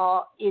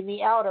in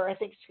the outer. I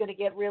think it's going to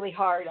get really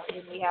hard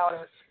in the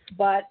outer,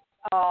 but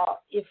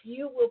if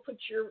you will put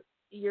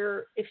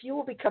if you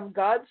will become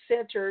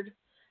God-centered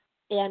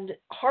and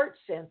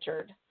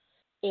heart-centered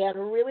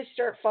and really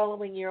start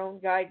following your own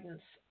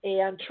guidance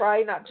and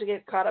try not to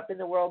get caught up in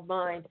the world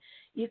mind,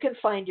 you can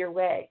find your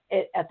way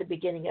at the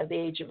beginning of the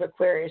age of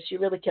Aquarius. You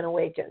really can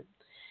awaken.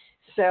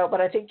 So,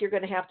 but I think you're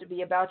going to have to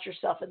be about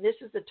yourself, and this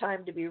is the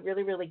time to be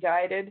really, really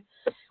guided,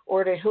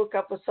 or to hook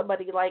up with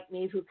somebody like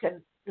me who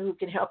can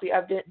help you.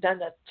 I've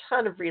done a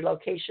ton of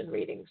relocation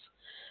readings,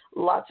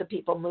 lots of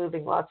people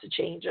moving, lots of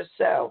changes.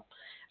 So,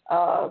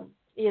 I'm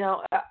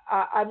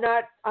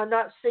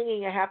not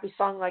singing a happy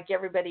song like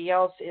everybody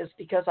else is,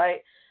 because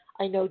I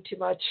know too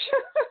much.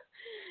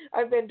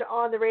 I've been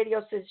on the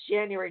radio since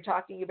January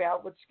talking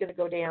about what's going to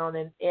go down,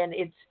 and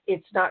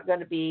it's not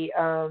going to be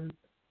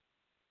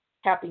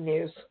happy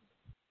news.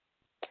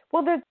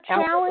 Well, the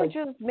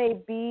challenges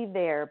may be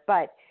there,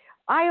 but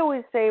I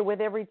always say with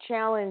every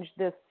challenge,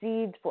 the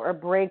seeds for a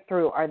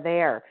breakthrough are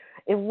there.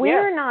 If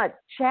we're not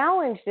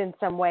challenged in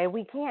some way,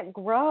 we can't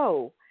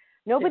grow.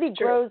 Nobody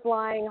grows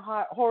lying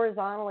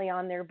horizontally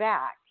on their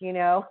back,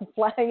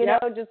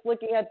 just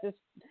looking at the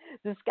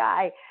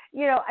sky.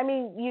 You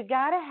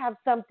got to have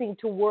something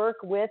to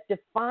work with, to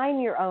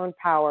find your own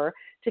power,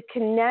 to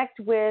connect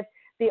with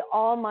the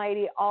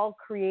almighty, all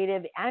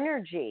creative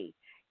energy,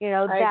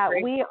 that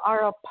we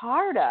are a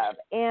part of.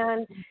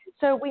 And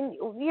so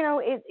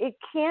it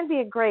can be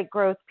a great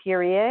growth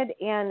period.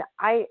 And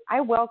I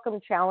welcome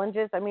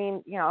challenges. I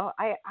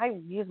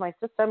use my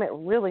system. It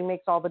really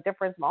makes all the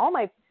difference. All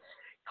my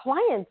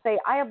clients say,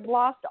 I have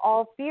lost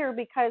all fear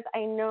because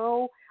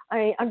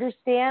I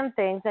understand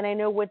things, and I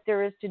know what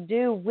there is to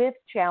do with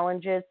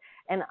challenges,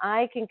 and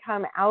I can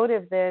come out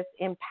of this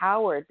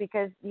empowered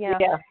because,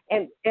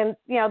 and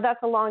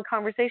that's a long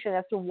conversation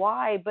as to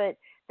why, but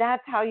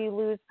that's how you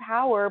lose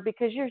power,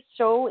 because you're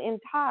so in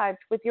touch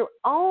with your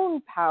own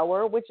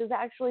power, which is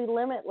actually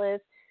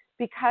limitless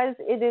because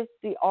it is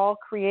the all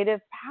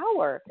creative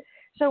power.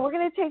 So we're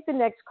going to take the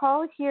next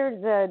call here,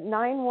 the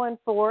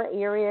 914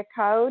 area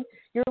code.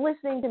 You're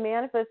listening to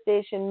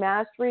Manifestation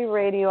Mastery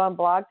Radio on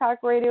Blog Talk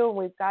Radio, and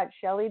we've got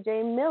Shelly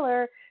J.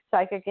 Miller,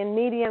 psychic and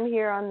medium,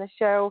 here on the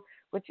show,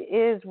 which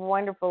is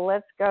wonderful.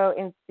 Let's go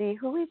and see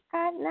who we've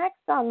got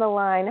next on the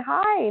line.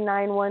 Hi,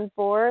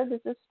 914.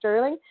 This is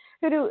Sterling.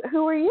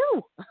 Who are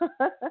you?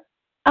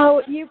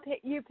 Oh, you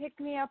picked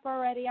me up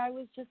already. I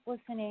was just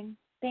listening.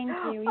 Thank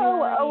you.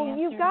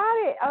 You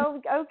got it.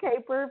 Oh, okay,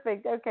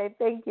 perfect. Okay,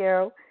 thank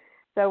you.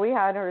 So we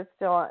had her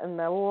still in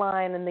the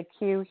line in the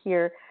queue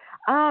here.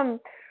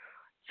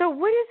 So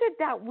what is it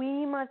that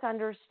we must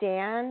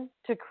understand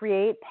to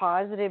create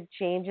positive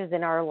changes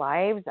in our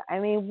lives? I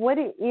mean, what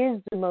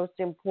is the most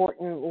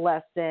important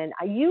lesson?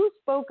 You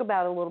spoke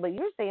about it a little bit.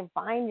 You're saying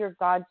find your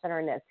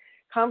God-centeredness.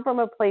 Come from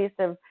a place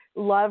of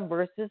love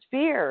versus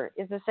fear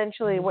is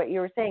essentially what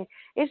you were saying.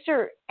 Is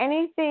there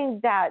anything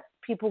that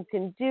people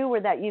can do or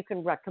that you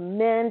can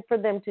recommend for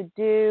them to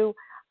do?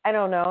 I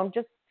don't know. I'm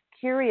just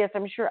curious.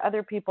 I'm sure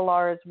other people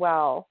are as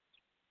well.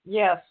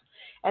 Yes,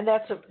 and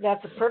that's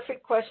a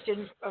perfect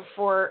question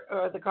for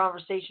the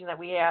conversation that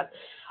we had.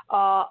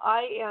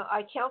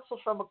 I counsel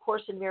from A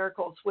Course in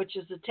Miracles, which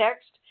is a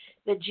text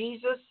that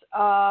Jesus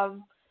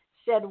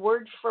said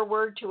word for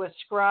word to a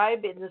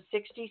scribe in the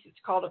 60s. It's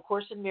called A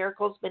Course in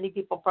Miracles. Many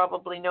people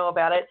probably know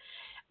about it,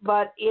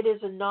 but it is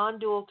a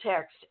non-dual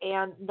text,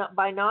 and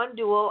by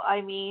non-dual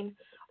I mean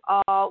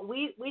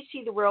we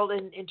see the world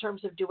in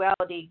terms of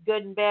duality,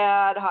 good and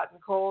bad, hot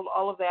and cold,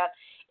 all of that.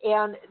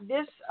 And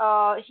this,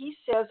 he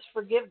says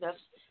forgiveness,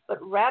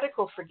 but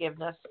radical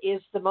forgiveness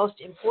is the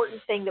most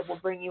important thing that will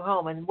bring you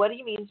home. And what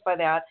he means by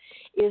that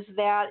is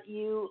that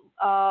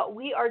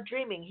we are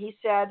dreaming. He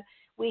said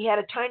we had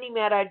a tiny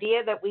mad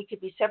idea that we could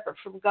be separate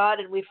from God,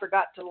 and we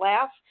forgot to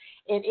laugh.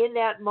 And in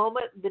that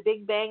moment, the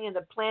Big Bang and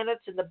the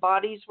planets and the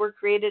bodies were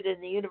created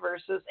in the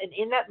universes, and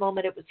in that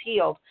moment it was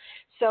healed.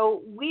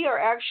 So we are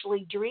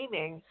actually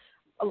dreaming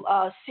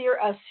a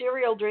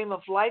serial dream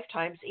of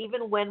lifetimes,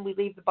 even when we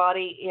leave the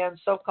body in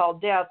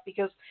so-called death,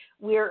 because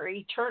we're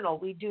eternal.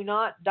 We do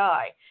not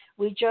die.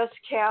 We just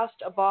cast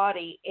a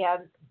body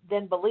and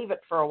then believe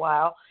it for a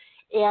while.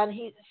 And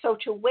so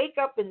to wake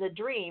up in the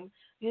dream,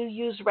 you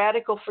use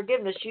radical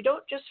forgiveness. You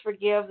don't just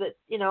forgive that,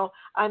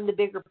 I'm the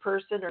bigger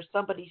person or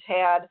somebody's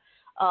had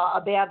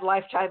a bad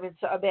lifetime and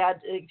a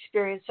bad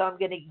experience, so I'm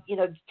going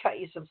to, cut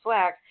you some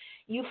slack.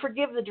 You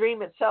forgive the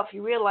dream itself.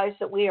 You realize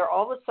that we are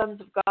all the sons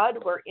of God.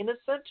 We're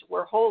innocent.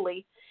 We're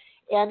holy.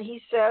 And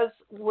he says,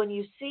 when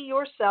you see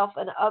yourself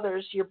and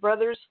others, your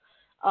brothers,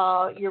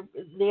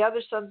 the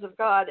other sons of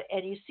God,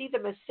 and you see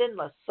them as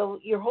sinless. So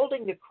you're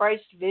holding the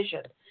Christ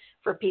vision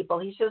for people.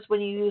 He says, when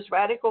you use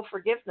radical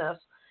forgiveness,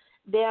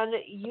 then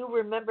you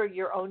remember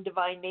your own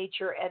divine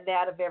nature and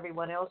that of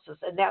everyone else's.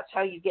 And that's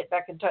how you get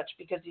back in touch,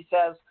 because he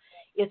says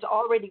it's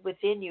already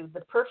within you.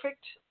 The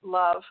perfect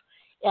love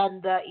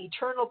and the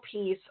eternal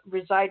peace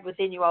reside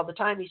within you all the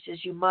time. He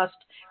says you must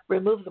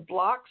remove the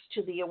blocks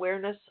to the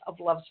awareness of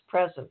love's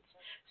presence.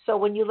 So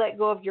when you let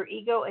go of your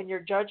ego and your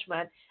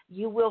judgment,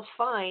 you will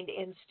find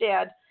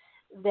instead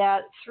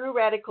that through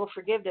radical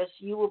forgiveness,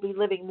 you will be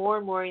living more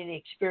and more in the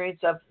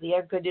experience of the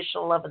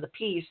unconditional love and the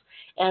peace,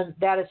 and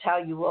that is how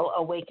you will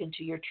awaken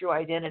to your true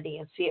identity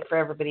and see it for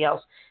everybody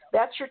else.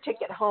 That's your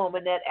ticket home,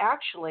 and that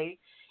actually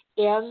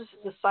ends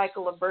the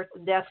cycle of birth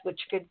and death, which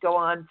could go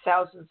on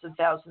thousands and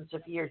thousands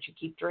of years. You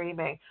keep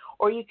dreaming,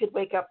 or you could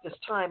wake up this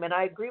time, and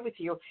I agree with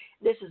you.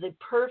 This is a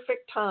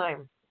perfect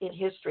time in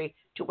history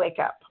to wake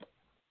up.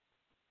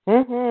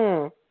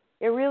 Mm-hmm.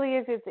 It really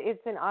is.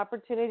 It's an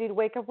opportunity to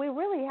wake up. We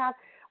really have.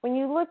 When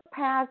you look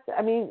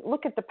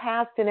look at the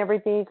past and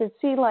everything, you can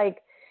see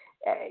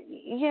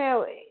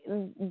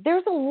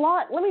there's a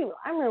lot.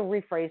 I'm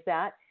going to rephrase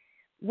that.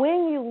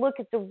 When you look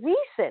at the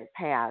recent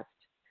past,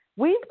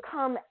 we've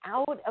come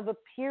out of a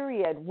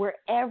period where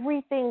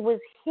everything was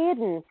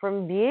hidden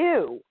from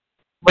view.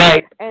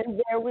 Right. And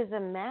there was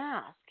a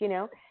mask,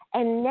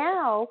 and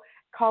now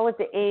call it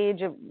the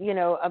age of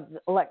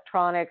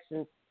electronics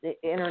and the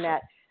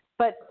internet.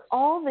 But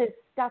all this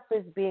stuff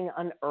is being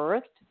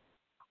unearthed.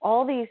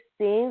 All these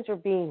things are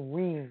being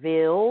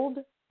revealed,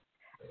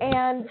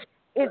 and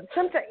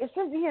sometimes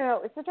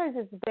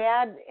it's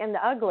bad and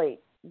ugly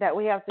that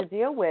we have to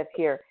deal with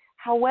here.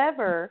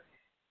 However,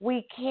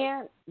 we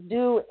can't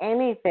do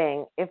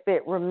anything if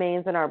it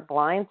remains in our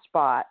blind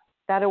spot.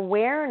 That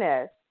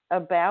awareness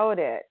about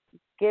it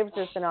gives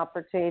us an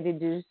opportunity to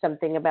do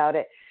something about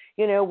it.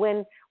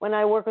 When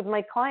I work with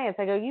my clients,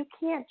 I go, you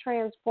can't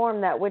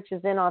transform that which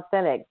is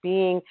inauthentic,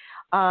 being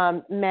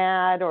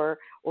mad or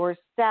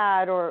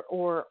sad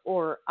or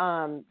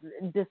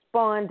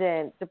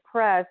despondent,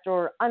 depressed,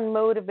 or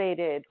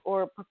unmotivated,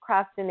 or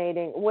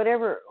procrastinating,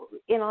 whatever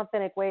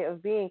inauthentic way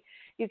of being.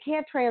 You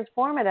can't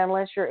transform it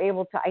unless you're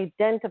able to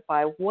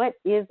identify what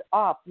is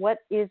off, what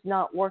is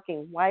not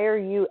working. Why are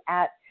you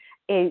at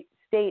a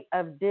state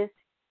of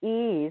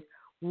dis-ease?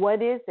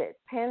 What is it?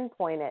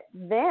 Pinpoint it.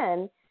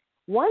 Then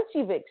once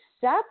you've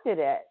accepted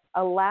it,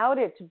 allowed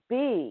it to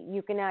be,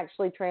 you can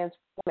actually transform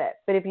it.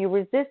 But if you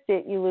resist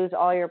it, you lose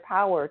all your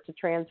power to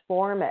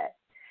transform it.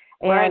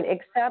 And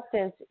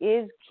acceptance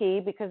is key,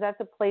 because that's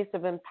a place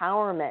of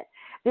empowerment.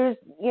 There's,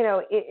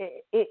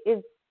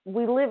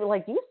 we live,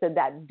 like you said,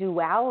 that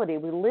duality.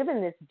 We live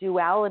in this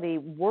duality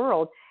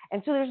world.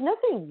 And so there's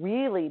nothing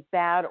really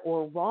bad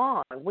or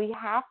wrong. We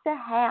have to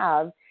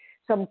have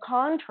some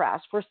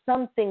contrast for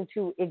something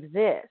to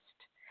exist.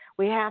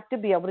 We have to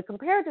be able to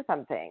compare to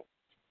something,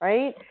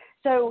 right?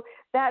 So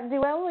that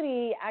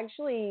duality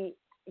actually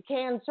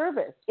can serve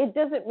us. It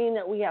doesn't mean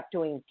that we have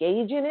to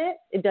engage in it.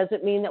 It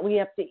doesn't mean that we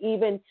have to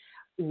even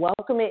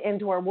welcome it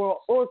into our world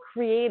or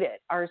create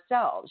it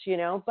ourselves,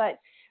 But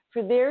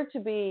for there to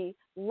be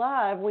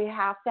love, we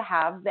have to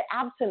have the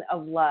absence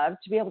of love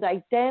to be able to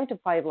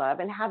identify love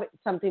and have it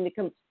something to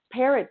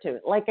compare it to.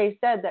 Like I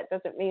said, that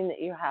doesn't mean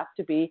that you have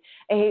to be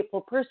a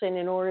hateful person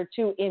in order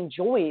to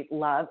enjoy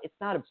love. It's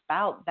not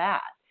about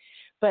that.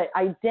 But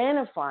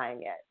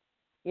identifying it,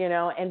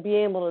 and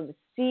being able to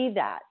see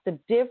that, the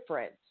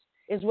difference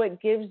is what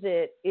gives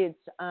it its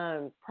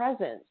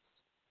presence,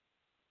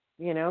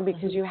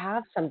 because you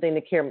have something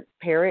to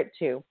compare it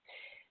to.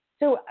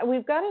 So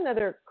we've got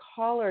another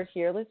caller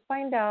here. Let's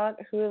find out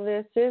who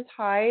this is.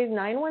 Hi,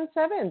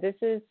 917. This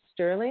is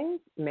Sterling,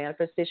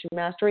 Manifestation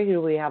Mastery. Who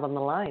do we have on the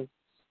line?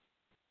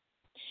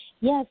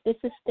 Yes, this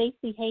is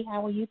Stacy. Hey,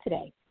 how are you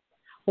today?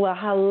 Well,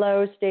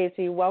 hello,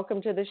 Stacy.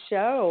 Welcome to the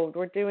show.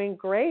 We're doing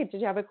great.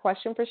 Did you have a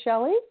question for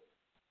Shelly?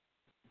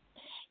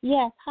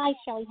 Yes. Hi,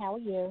 Shelly. How are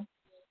you?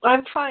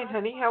 I'm fine,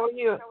 honey. How are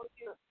you?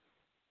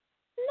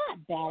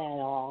 Not bad at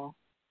all.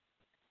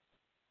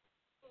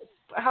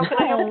 How can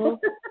I help?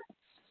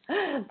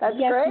 That's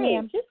yes, great.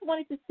 Ma'am. Just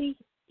wanted to see.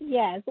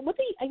 Yes.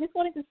 I just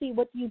wanted to see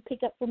what you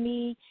pick up for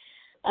me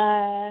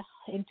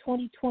in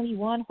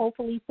 2021.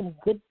 Hopefully, some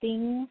good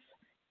things.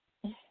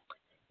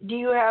 Do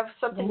you have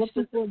something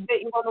specific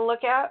that you want to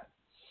look at?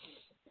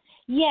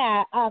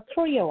 Yeah,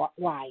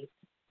 career-wise.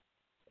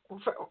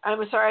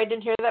 I'm sorry, I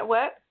didn't hear that.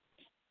 What?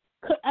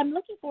 I'm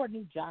looking for a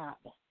new job.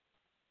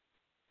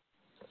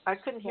 I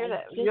couldn't hear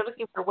that. You're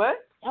looking for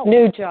what? Oh.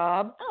 New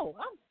job. Oh,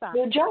 I'm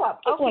sorry. New job.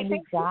 Okay.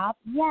 New job.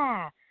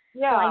 Yeah.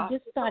 Yeah. So I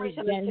just started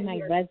getting my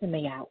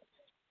resume out.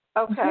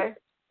 Okay.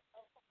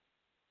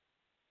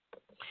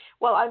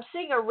 Well, I'm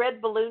seeing a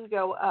red balloon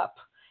go up.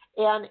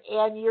 And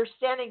you're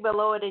standing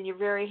below it and you're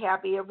very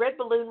happy. A red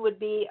balloon would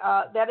be,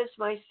 that is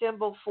my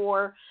symbol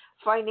for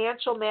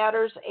financial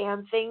matters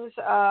and things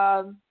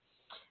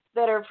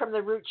that are from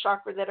the root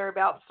chakra that are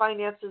about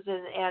finances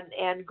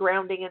and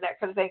grounding and that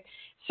kind of thing.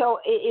 So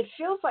it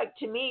feels like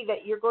to me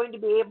that you're going to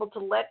be able to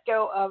let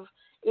go of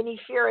any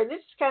fear. And this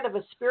is kind of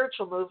a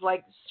spiritual move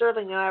like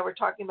Sterling and I were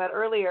talking about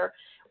earlier,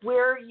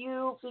 where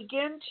you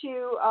begin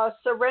to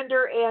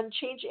surrender and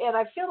change. And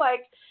I feel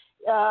like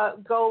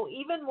go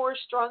even more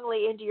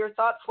strongly into your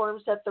thought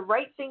forms that the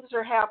right things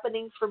are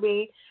happening for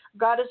me.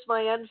 God is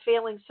my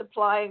unfailing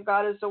supply and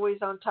God is always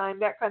on time,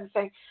 that kind of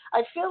thing.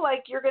 I feel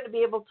like you're going to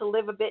be able to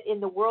live a bit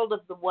in the world of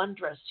the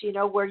wondrous,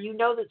 where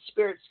that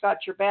Spirit's got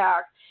your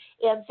back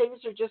and things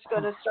are just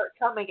going to start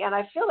coming. And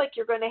I feel like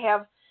you're going to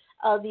have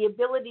the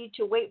ability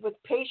to wait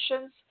with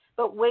patience,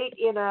 but wait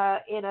in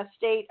a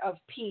state of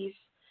peace.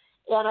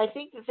 And I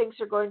think that things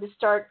are going to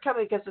start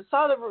coming because I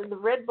saw the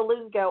red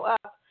balloon go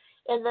up.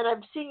 And then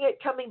I'm seeing it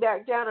coming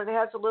back down, and it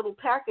has a little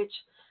package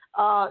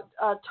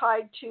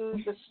tied to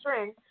the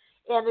string.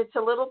 And it's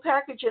a little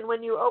package, and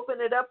when you open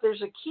it up,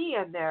 there's a key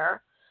in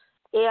there.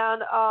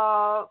 And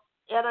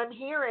I'm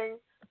hearing,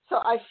 so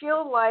I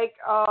feel like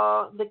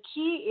the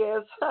key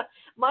is,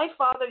 my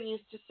father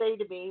used to say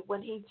to me,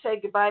 when he'd say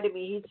goodbye to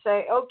me, he'd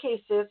say,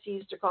 okay, sis, he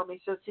used to call me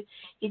sis.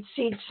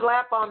 He'd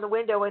slap on the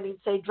window, and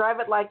he'd say, drive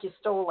it like you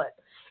stole it.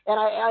 And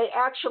I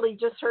actually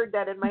just heard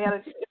that in my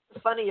head. It's the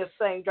funniest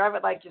thing, drive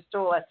it like you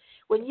stole it.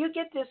 When you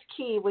get this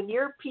key, when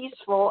you're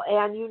peaceful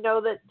and you know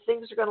that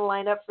things are going to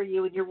line up for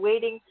you and you're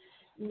waiting,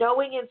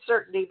 knowing in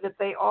certainty that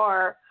they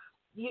are,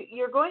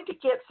 you're going to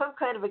get some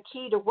kind of a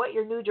key to what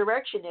your new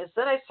direction is.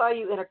 Then I saw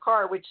you in a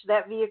car, which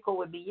that vehicle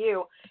would be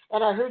you,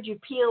 and I heard you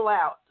peel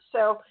out.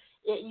 So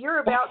you're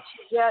about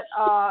to get,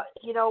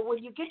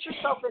 when you get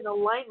yourself in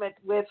alignment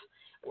with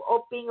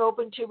being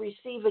open to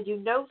receive and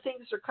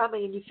things are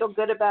coming and you feel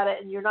good about it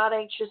and you're not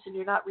anxious and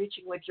you're not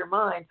reaching with your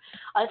mind,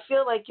 I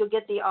feel like you'll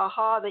get the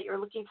aha that you're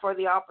looking for,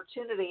 the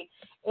opportunity,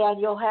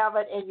 and you'll have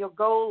it and you'll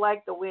go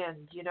like the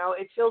wind.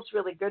 It feels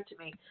really good to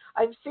me.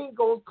 I'm seeing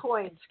gold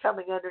coins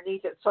coming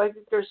underneath it, so I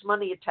think there's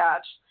money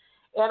attached.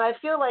 And I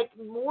feel like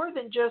more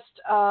than just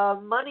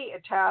money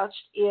attached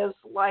is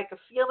like a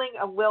feeling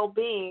of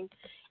well-being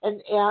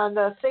and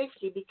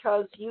safety,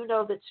 because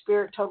that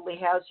Spirit totally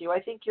has you. I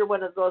think you're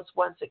one of those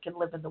ones that can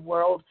live in the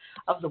world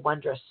of the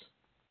wondrous.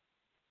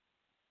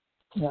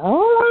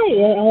 All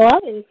right. I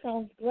love it. It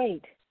sounds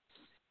great.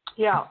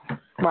 Yeah.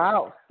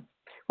 Wow.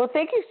 Well,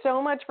 thank you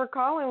so much for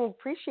calling. We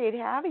appreciate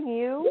having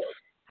you.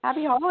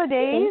 Happy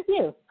holidays. Thank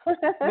you.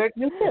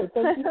 You too.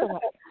 Thank you so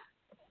much.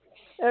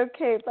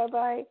 Okay.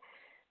 Bye-bye.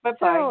 Bye-bye.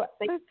 So,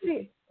 let's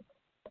see.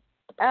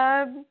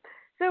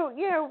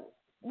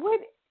 What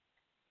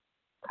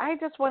I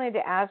just wanted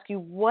to ask you,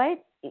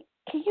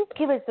 can you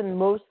give us the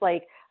most,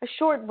 like, a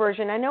short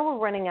version? I know we're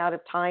running out of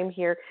time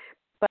here,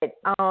 but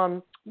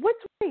what's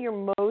one of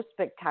your most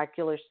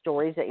spectacular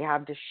stories that you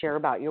have to share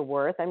about your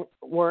work,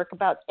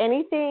 about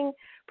anything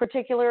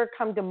particular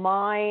come to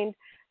mind,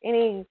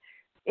 any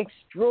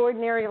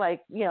extraordinary,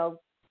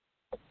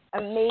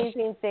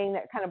 amazing thing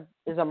that kind of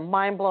is a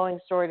mind-blowing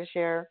story to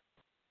share?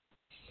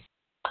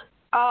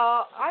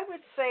 I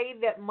would say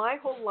that my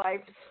whole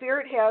life,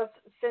 Spirit has,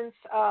 since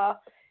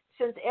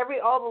since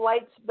all the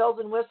lights, bells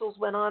and whistles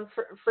went on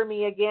for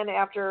me again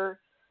after,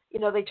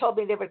 they told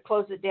me they would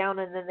close it down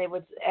and then they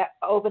would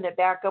open it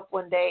back up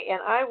one day. And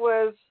I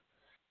was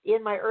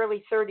in my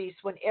early 30s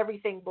when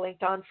everything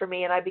blinked on for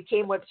me, and I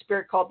became what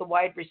Spirit called the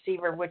wide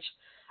receiver, which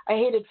I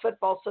hated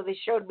football, so they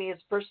showed me as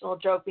a personal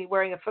joke me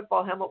wearing a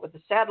football helmet with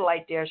a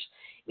satellite dish,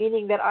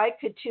 meaning that I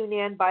could tune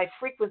in by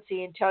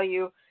frequency and tell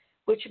you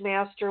which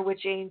master,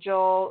 which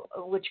angel,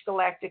 which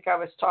galactic I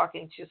was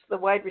talking to. So the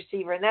wide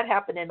receiver, and that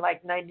happened in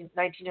like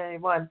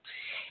 1991.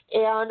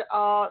 And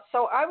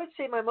so I would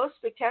say my most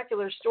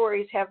spectacular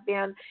stories have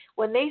been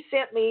when they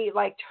sent me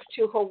like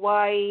to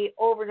Hawaii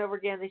over and over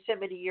again. They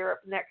sent me to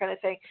Europe and that kind of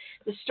thing.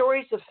 The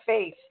stories of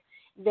faith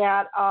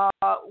that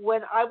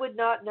when I would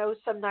not know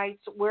some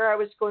nights where I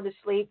was going to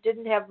sleep,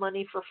 didn't have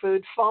money for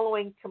food,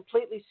 following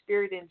completely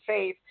spirit and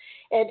faith,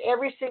 and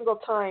every single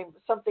time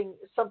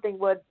something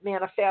would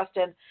manifest.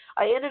 And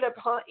I ended up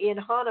in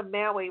Hana,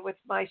 Maui with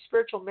my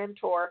spiritual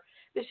mentor.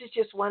 This is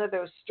just one of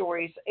those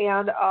stories.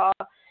 And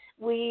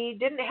we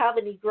didn't have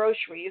any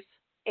groceries,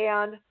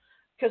 and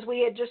because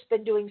we had just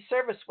been doing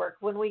service work.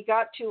 When we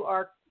got to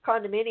our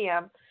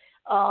condominium,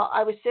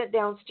 I was sent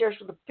downstairs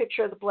with a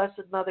picture of the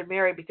Blessed Mother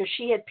Mary, because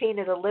she had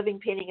painted a living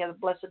painting of the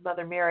Blessed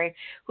Mother Mary,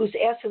 whose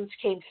essence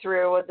came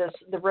through, and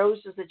the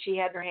roses that she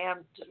had in her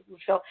hand.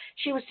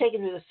 She was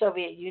taken to the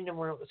Soviet Union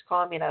where it was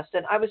communist,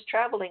 and I was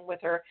traveling with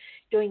her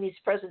doing these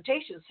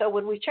presentations. So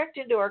when we checked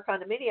into our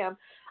condominium,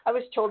 I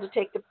was told to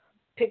take the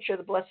picture of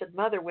the Blessed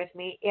Mother with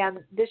me, and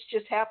this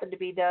just happened to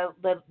be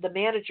the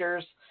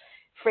manager's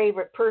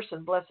favorite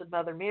person, Blessed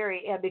Mother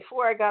Mary. And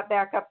before I got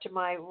back up to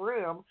my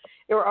room,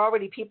 there were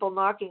already people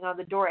knocking on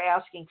the door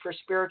asking for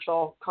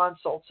spiritual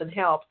consults and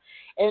help.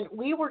 And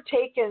we were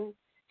taken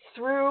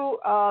through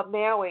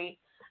Maui,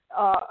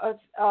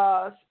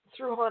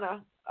 through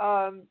Hana,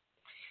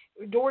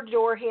 door to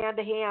door, hand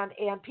to hand,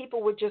 and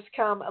people would just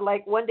come.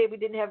 Like one day we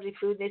didn't have any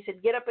food, and they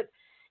said, get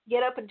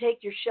up and take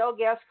your Shell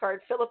gas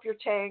card, fill up your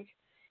tank,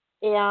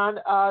 and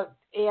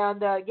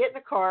get in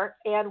the car.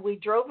 And we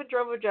drove,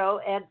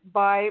 and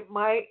by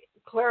my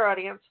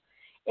clairaudience,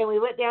 and we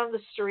went down the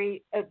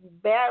street,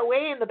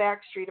 way in the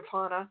back street of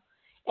Hana,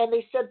 and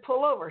they said,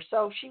 pull over.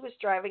 So she was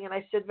driving, and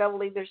I said,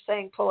 Beverly, they're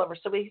saying pull over.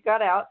 So we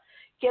got out,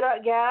 get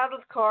out of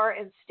the car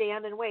and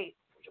stand and wait.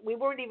 We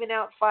weren't even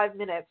out 5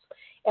 minutes,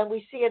 and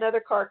we see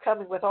another car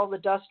coming with all the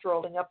dust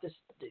rolling up this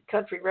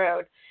country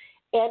road.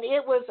 And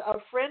it was a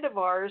friend of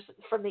ours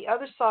from the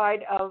other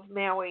side of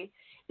Maui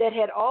that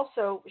had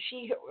also,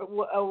 she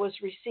was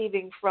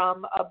receiving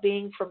from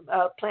being from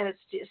planet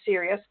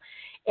Sirius,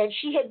 and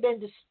she had been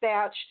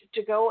dispatched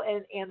to go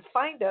and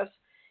find us.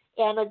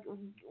 And a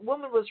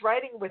woman was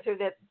riding with her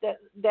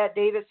that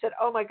day that said,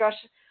 oh my gosh,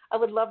 I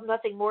would love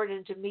nothing more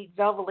than to meet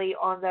Beverly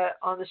on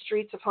the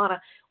streets of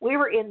Hana. We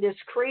were in this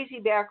crazy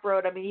back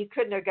road. I mean, you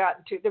couldn't have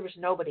gotten to, there was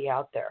nobody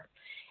out there.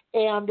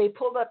 And they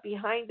pulled up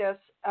behind us.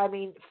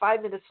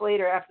 5 minutes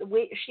later, after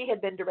she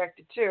had been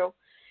directed to,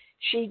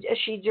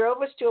 she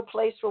drove us to a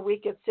place where we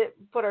could sit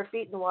and put our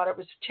feet in the water. It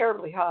was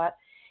terribly hot,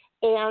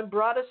 and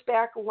brought us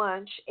back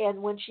lunch.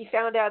 And when she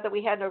found out that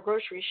we had no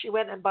groceries, she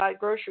went and bought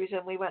groceries,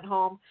 and we went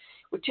home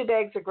with 2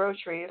 bags of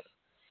groceries.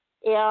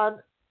 And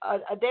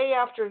a day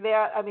after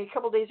that, a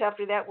couple of days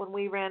after that, when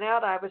we ran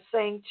out, I was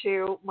saying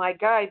to my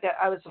guide that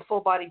I was a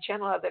full body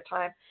channel at that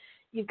time,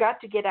 you've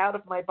got to get out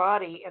of my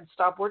body and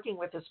stop working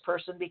with this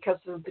person, because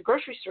the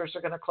grocery stores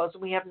are going to close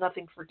and we have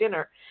nothing for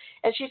dinner.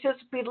 And she says,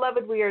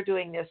 beloved, we are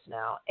doing this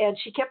now. And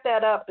she kept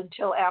that up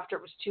until after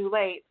it was too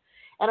late.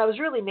 And I was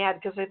really mad,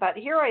 because I thought,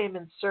 here I am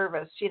in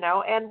service,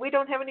 and we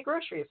don't have any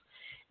groceries.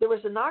 There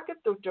was a knock at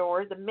the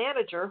door. The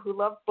manager, who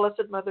loved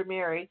Blessed Mother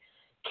Mary,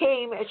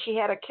 came, and she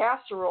had a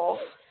casserole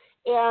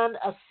and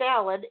a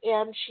salad.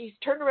 And she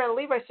turned around to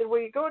leave. I said,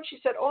 where are you going? She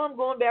said, oh, I'm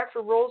going back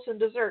for rolls and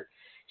dessert.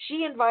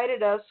 She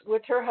invited us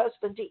with her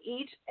husband to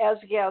eat as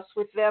guests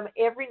with them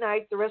every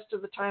night the rest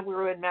of the time we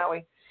were in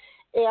Maui.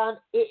 And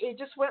it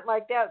just went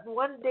like that.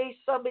 One day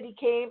somebody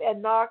came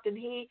and knocked, and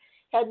he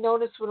had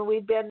noticed when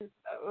we'd been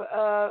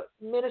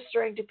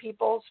ministering to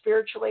people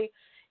spiritually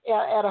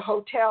at a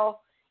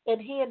hotel,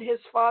 and he and his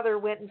father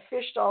went and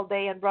fished all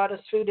day and brought us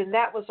food, and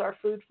that was our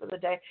food for the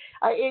day.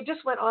 It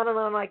just went on and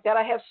on like that.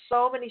 I have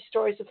so many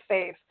stories of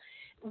faith.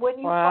 When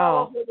you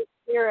follow the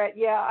Spirit,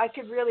 I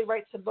could really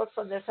write some books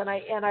on this, and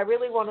I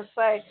really want to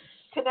say,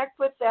 connect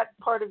with that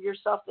part of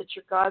yourself that's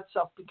your God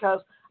self, because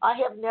I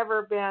have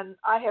never been.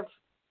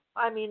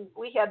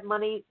 We had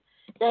money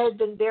that had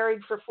been buried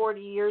for 40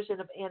 years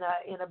in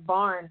a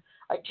barn,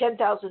 like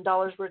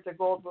 $10,000 worth of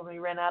gold when we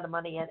ran out of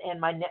money,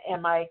 and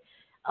my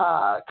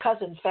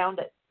cousin found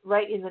it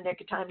right in the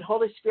nick of time. The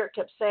Holy Spirit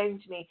kept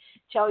saying to me,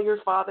 tell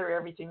your father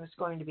everything's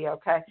going to be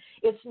okay.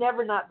 It's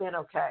never not been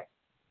okay.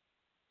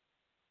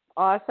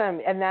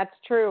 Awesome. And that's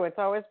true. It's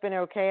always been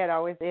okay. It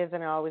always is,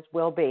 and it always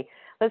will be.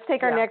 Let's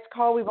take our next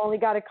call. We've only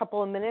got a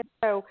couple of minutes,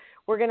 so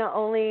we're going to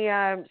only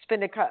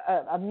spend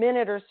a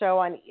minute or so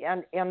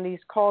on these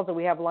calls that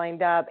we have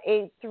lined up.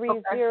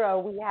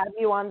 830, we have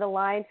you on the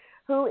line.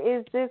 Who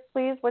is this,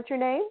 please? What's your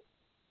name?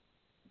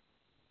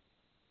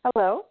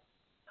 Hello?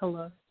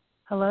 Hello.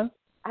 Hello.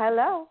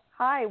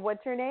 Hi, what's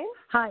your name?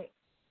 Hi.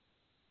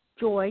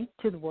 Joy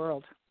to the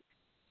world.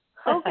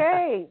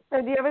 Okay.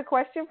 So do you have a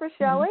question for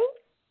Shelly?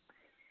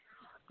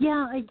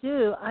 Yeah, I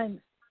do. I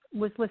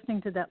was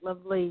listening to that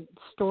lovely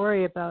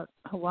story about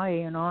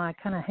Hawaii and all. I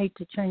kind of hate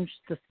to change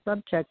the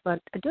subject,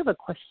 but I do have a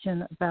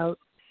question about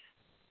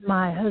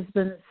my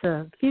husband's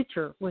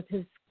future with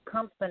his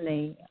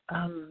company.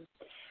 I'm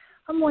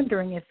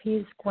wondering if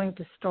he's going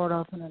to start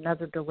off in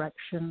another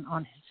direction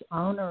on his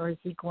own, or is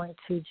he going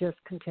to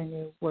just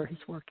continue where he's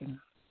working?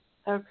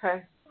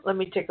 Okay. Let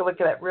me take a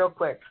look at that real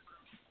quick.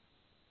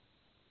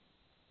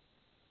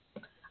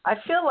 I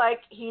feel like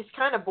he's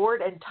kind of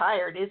bored and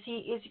tired. Is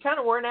he kind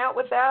of worn out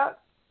with that?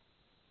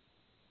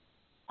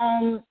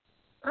 I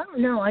don't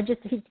know.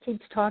 He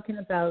keeps talking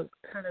about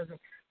kind of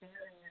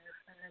expanding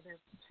another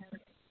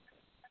opportunity.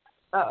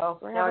 Uh-oh.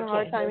 We're having a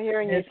hard time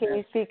hearing you. Can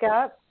you speak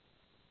up?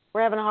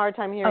 We're having a hard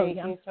time hearing you.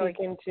 Can you speak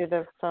into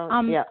the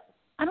phone? Yeah.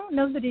 I don't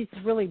know that he's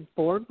really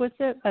bored with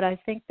it, but I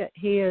think that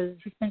he's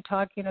been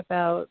talking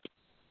about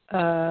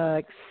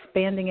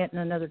expanding it in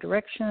another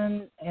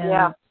direction. And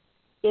yeah.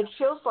 It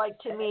feels like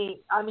to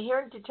me, I'm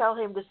hearing to tell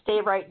him to stay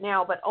right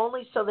now, but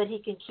only so that he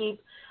can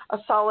keep a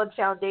solid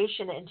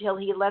foundation until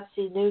he lets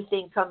the new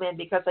thing come in,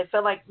 because I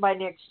feel like by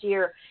next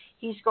year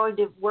he's going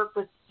to work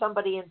with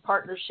somebody in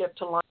partnership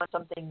to launch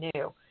something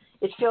new.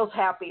 It feels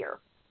happier.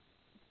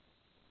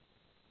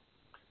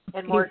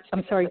 And more.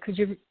 I'm sorry, could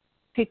you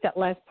repeat that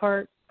last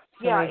part?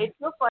 Yeah, it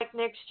feels like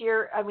next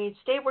year,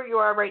 stay where you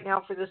are right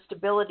now for the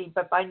stability,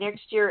 but by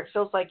next year it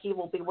feels like he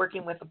will be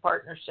working with a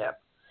partnership.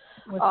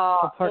 With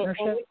a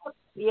partnership?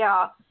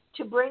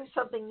 To bring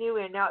something new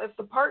in. Now, if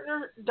the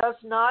partner does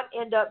not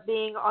end up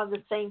being on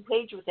the same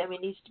page with him, he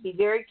needs to be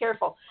very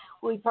careful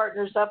who he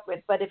partners up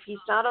with. But if he's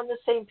not on the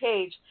same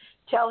page,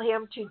 tell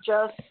him to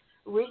just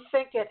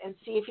rethink it and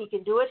see if he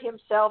can do it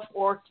himself,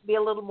 or to be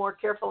a little more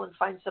careful and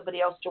find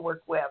somebody else to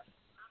work with.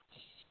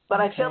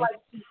 But I feel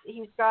like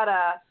he's got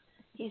a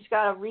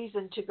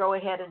reason to go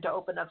ahead and to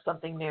open up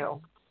something new.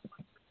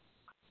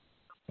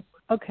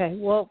 Okay.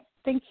 Well,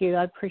 thank you.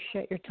 I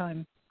appreciate your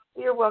time.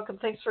 You're welcome.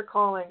 Thanks for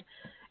calling.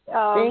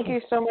 Thank you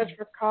so much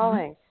for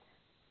calling.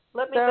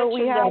 Let me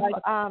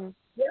mention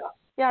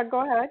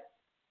go ahead.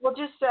 Well,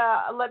 just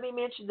let me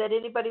mention that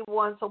anybody who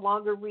wants a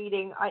longer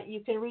reading, you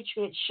can reach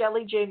me at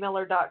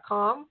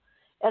shellyjmiller.com,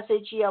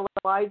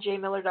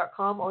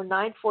 SHELLYjmiller.com, or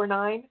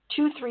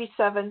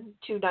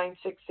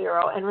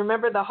 949-237-2960. And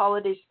remember the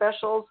holiday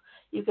specials.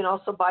 You can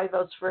also buy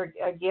those for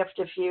a gift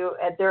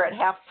they're at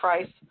half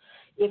price.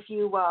 If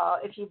you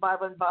buy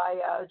one by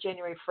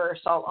January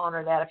 1st, I'll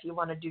honor that if you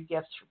want to do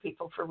gifts for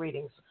people for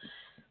readings.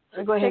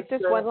 So go ahead.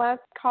 Take this one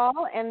last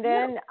call, and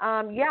then,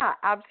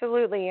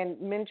 absolutely,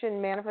 and mention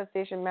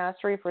Manifestation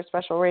Mastery for a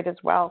special rate as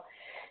well.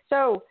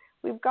 So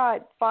we've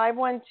got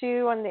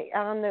 512 on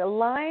the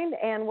line,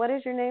 and what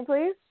is your name,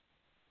 please?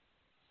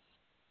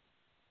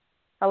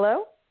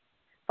 Hello?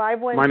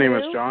 512. My name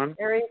is John.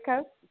 Area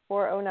code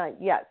 409.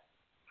 Yes.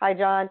 Hi,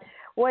 John.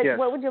 What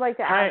would you like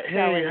to ask?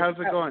 Hey, how's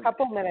it going? A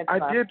couple minutes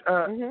left. I did.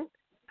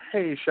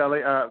 Hey,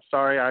 Shelly.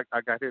 Sorry, I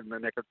got hit in the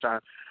nick of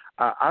time.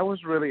 I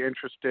was really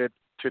interested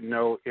to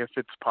know if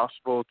it's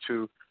possible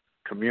to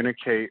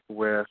communicate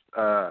with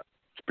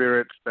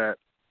spirits that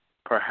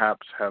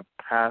perhaps have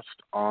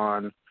passed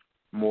on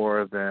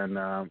more than,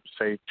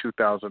 say,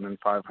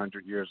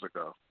 2,500 years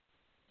ago.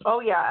 Oh,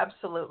 yeah,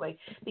 absolutely.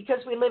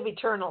 Because we live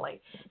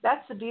eternally.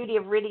 That's the beauty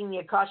of reading the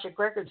Akashic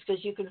Records,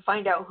 because you can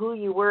find out who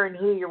you were and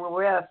who you were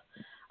with.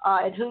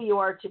 And who you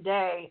are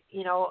today,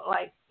 in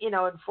the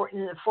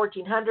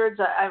 1400s.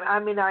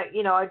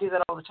 I do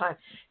that all the time.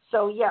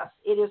 So yes,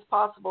 it is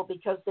possible,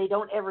 because they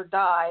don't ever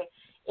die,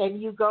 and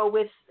you go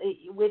with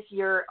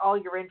all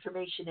your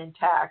information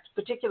intact.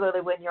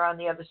 Particularly when you're on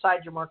the other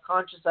side, you're more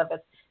conscious of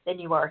it than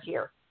you are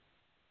here.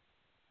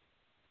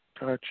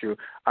 Got you.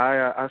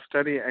 I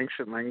study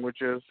ancient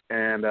languages,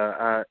 and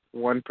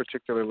one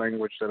particular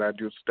language that I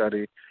do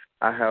study,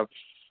 I have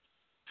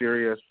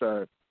serious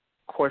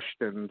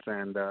questions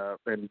and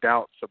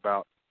doubts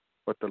about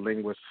what the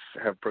linguists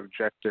have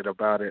projected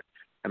about it,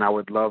 and I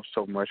would love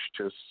so much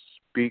to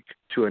speak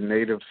to a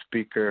native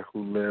speaker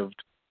who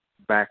lived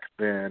back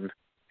then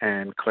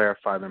and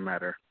clarify the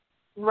matter.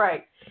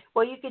 Right.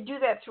 Well, you could do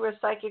that through a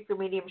psychic or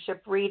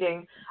mediumship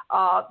reading,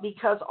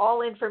 because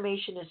all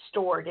information is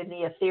stored in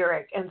the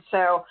etheric, and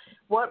so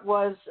what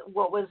was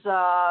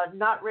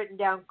not written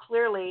down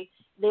clearly,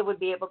 they would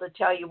be able to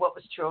tell you what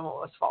was true and what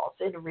was false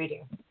in a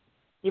reading.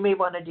 You may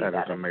want to do that.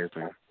 That is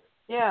amazing.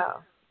 Yeah.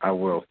 I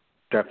will,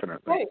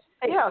 definitely.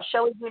 Hey,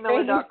 ShellyJMiller.com.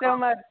 Thank you so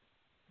much.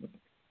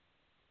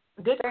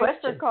 Good question.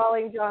 Thanks for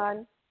calling,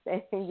 John.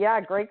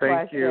 Yeah, great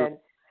Thank question. You.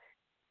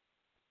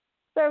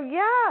 So,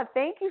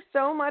 thank you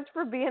so much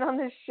for being on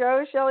this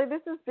show, Shelly.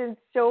 This has been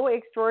so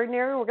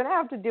extraordinary. We're going to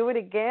have to do it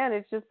again.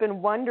 It's just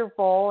been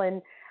wonderful.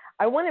 And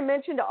I want to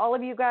mention to all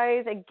of you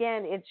guys,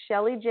 again, it's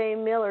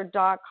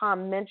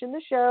ShellyJMiller.com. Mention the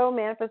show,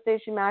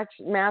 Manifestation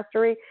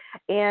Mastery,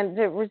 and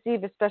to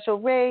receive a special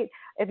rate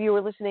if you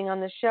were listening on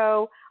the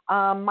show.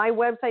 My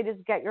website is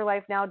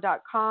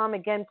GetYourLifeNow.com.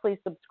 Again, please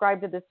subscribe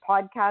to this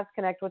podcast.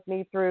 Connect with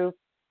me through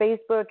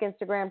Facebook,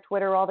 Instagram,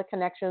 Twitter, all the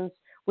connections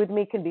with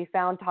me can be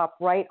found top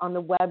right on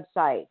the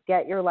website,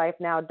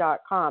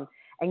 getyourlifenow.com.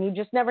 And you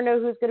just never know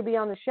who's going to be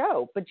on the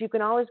show, but you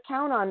can always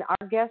count on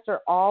our guests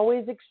are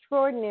always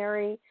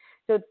extraordinary.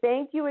 So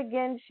thank you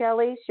again,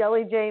 Shelly,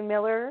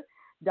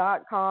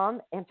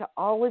 ShellyJMiller.com. And to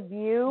all of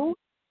you,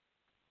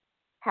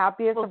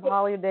 happiest of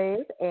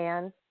holidays,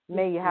 and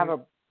may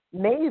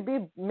you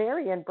be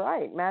merry and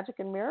bright, magic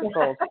and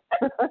miracles.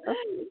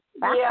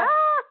 Yeah.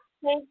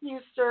 Thank you,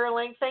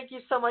 Sterling. Thank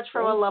you so much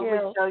for a lovely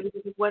show. You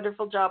did a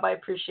wonderful job. I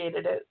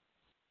appreciated it.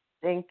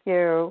 Thank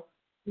you.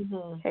 Mm-hmm.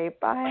 Okay,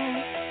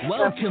 bye.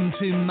 Welcome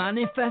to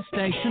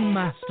Manifestation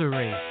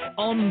Mastery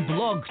on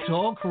Blog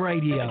Talk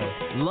Radio.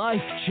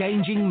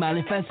 Life-changing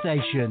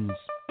manifestations.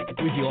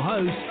 With your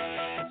host,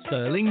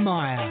 Sterling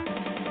Meyer.